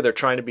ugly, they're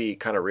trying to be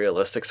kind of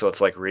realistic, so it's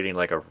like reading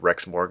like a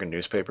Rex Morgan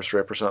newspaper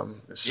strip or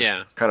something. It's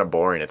just kind of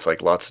boring. It's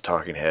like lots of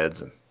talking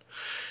heads. And,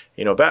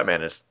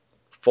 Batman is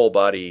full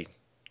body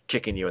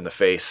kicking you in the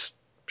face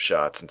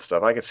shots and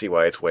stuff. I can see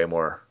why it's way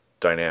more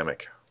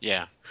dynamic.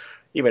 Yeah.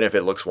 Even if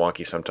it looks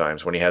wonky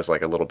sometimes when he has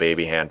like a little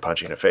baby hand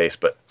punching a face,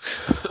 but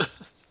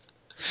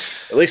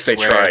at least they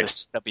tried. The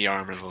stubby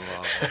arm of the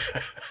law.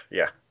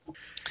 Yeah.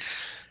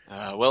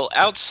 Well,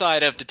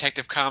 outside of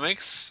Detective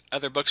Comics,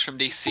 other books from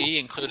DC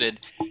included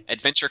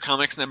Adventure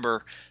Comics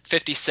number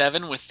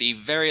 57 with the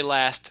very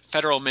last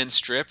Federal Men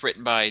strip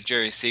written by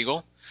Jerry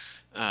Siegel.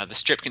 The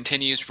strip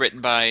continues,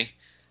 written by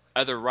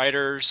other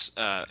writers,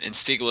 and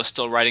Siegel is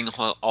still writing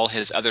all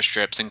his other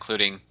strips,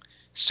 including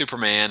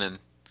Superman and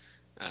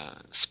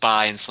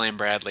Spy and Slam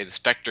Bradley, The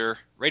Spectre,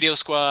 Radio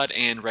Squad,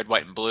 and Red,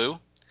 White, and Blue.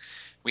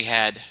 We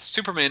had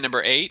Superman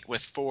number 8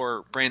 with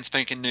 4 brand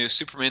spanking new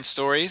Superman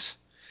stories,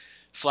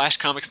 Flash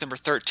Comics number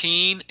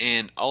 13,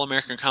 and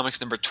All-American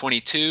Comics number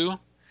 22.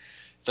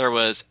 There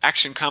was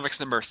Action Comics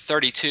number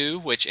 32,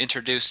 which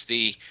introduced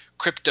the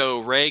Crypto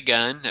Ray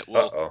gun that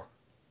we'll,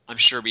 I'm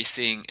sure, be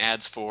seeing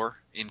ads for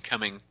in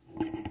coming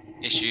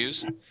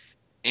issues.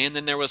 And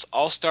then there was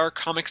All-Star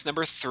Comics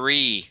number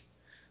 3,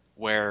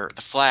 where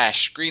the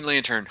Flash, Green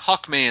Lantern,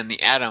 Hawkman,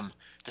 the Atom,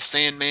 the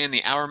Sandman,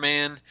 the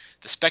Hourman,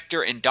 the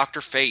Spectre, and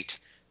Dr. Fate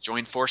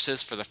join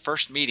forces for the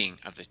first meeting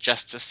of the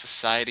Justice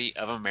Society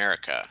of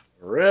America.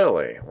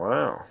 Really?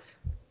 Wow.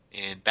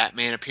 And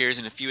Batman appears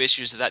in a few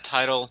issues of that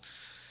title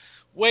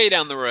way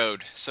down the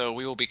road, so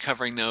we will be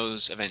covering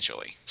those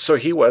eventually. So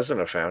he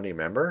wasn't a founding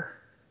member?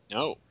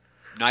 No.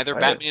 Neither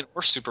Batman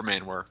or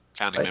Superman were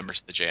founding members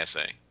of the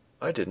JSA.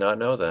 I did not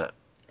know that.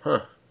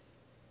 Huh.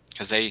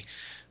 Because they...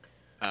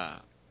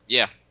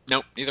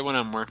 nope, neither one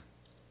of them were.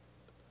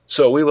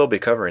 So we will be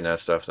covering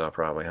that stuff, though,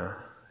 probably, huh?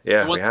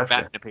 Yeah, we have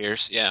Batman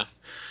appears, yeah.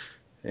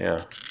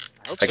 Yeah.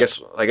 I guess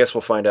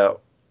we'll find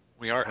out.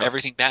 We are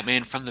everything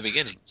Batman from the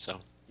beginning, so.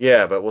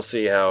 Yeah, but we'll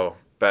see how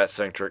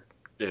bat-centric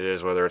it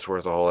is, whether it's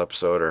worth a whole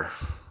episode or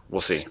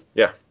we'll see.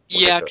 Yeah.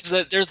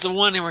 Because there's the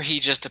one where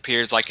he just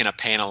appears like in a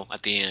panel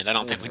at the end. I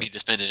don't think we need to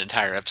spend an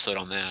entire episode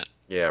on that.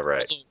 Yeah,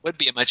 right. It would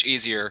be a much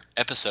easier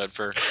episode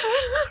for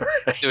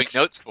doing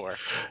notes for.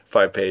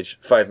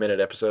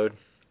 5-minute episode.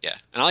 Yeah,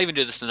 and I'll even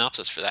do the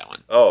synopsis for that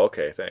one. Oh,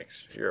 okay,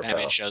 thanks. You're a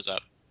Batman pal. shows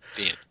up.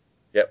 The end.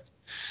 Yep.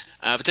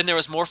 But then there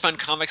was More Fun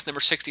Comics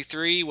number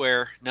 63,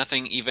 where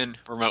nothing even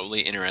remotely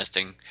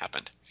interesting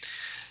happened.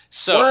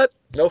 So, what?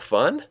 No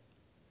fun?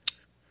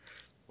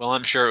 Well,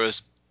 I'm sure it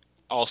was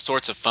all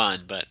sorts of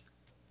fun, but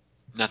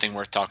nothing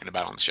worth talking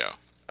about on the show.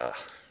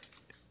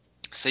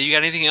 So you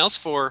got anything else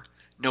for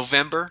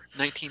November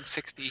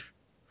 1960?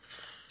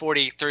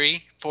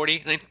 43?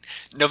 40?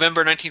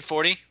 November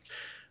 1940?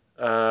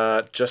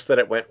 Just that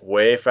it went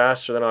way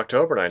faster than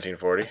October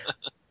 1940.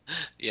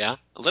 Yeah,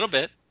 a little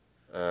bit.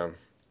 I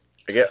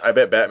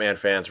bet Batman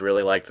fans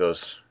really like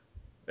those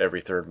every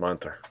third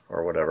month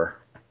or whatever.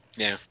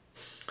 Yeah.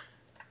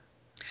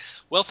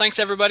 Well, thanks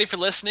everybody for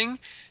listening.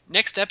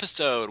 Next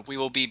episode, we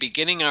will be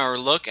beginning our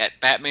look at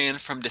Batman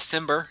from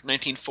December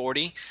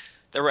 1940.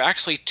 There were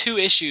actually 2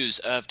 issues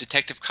of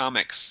Detective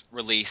Comics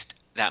released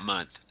that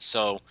month,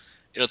 so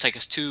it'll take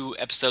us 2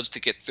 episodes to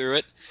get through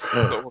it.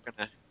 But we're going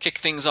to kick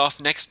things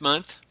off next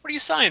month. What are you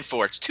sighing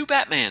for? It's 2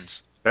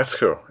 Batmans. That's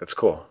cool. It's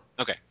cool.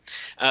 Okay.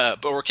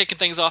 But we're kicking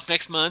things off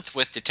next month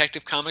with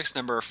Detective Comics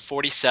number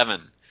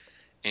 47.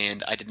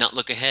 And I did not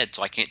look ahead,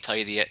 so I can't tell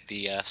you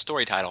the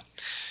story title.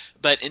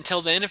 But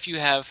until then, if you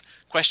have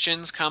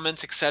questions,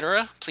 comments,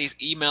 etc., please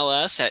email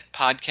us at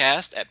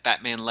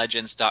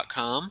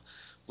podcast@batmanlegends.com.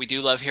 We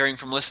do love hearing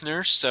from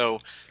listeners, so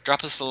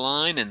drop us a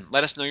line and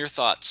let us know your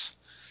thoughts.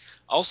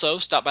 Also,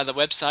 stop by the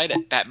website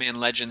at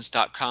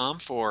batmanlegends.com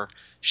for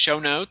show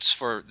notes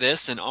for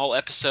this and all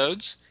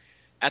episodes.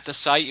 At the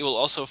site, you will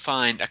also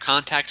find a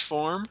contact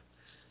form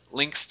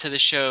links to the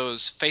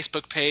show's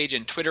Facebook page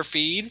and Twitter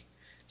feed,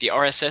 the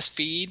RSS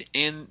feed,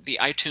 and the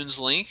iTunes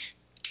link.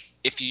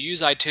 If you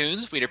use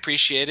iTunes, we'd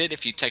appreciate it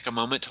if you take a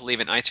moment to leave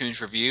an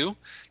iTunes review,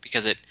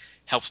 because it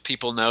helps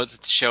people know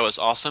that the show is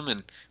awesome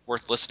and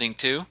worth listening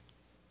to.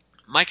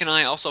 Mike and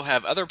I also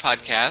have other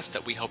podcasts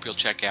that we hope you'll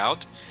check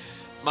out.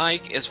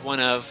 Mike is one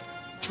of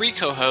 3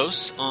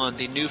 co-hosts on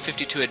the New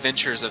 52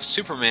 Adventures of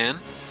Superman,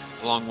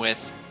 along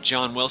with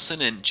John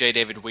Wilson and J.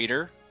 David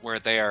Weeder, where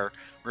they are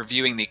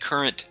reviewing the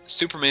current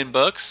Superman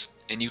books,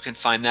 and you can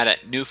find that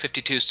at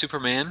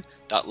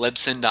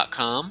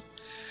new52superman.libsyn.com.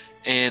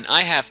 And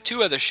I have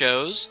 2 other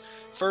shows.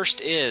 First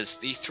is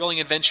The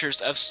Thrilling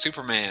Adventures of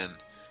Superman,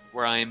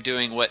 where I am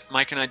doing what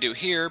Mike and I do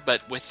here,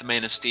 but with the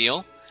Man of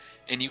Steel.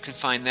 And you can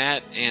find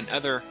that and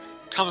other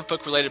comic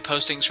book related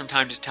postings from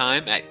time to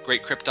time at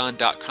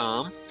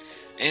greatkrypton.com.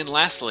 And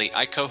lastly,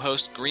 I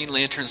co-host Green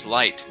Lantern's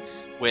Light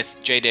with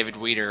J. David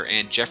Weeder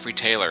and Jeffrey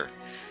Taylor.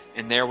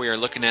 And there we are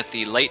looking at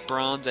the late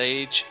Bronze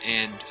Age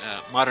and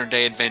modern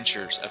day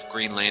adventures of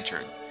Green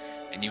Lantern.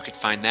 And you can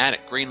find that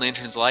at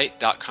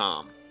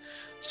greenlanternslight.com.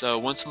 So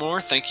once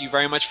more, thank you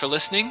very much for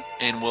listening,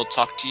 and we'll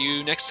talk to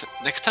you next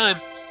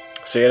time.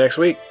 See you next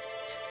week.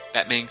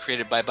 Batman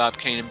created by Bob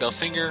Kane and Bill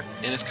Finger,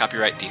 and is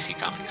copyright DC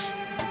Comics.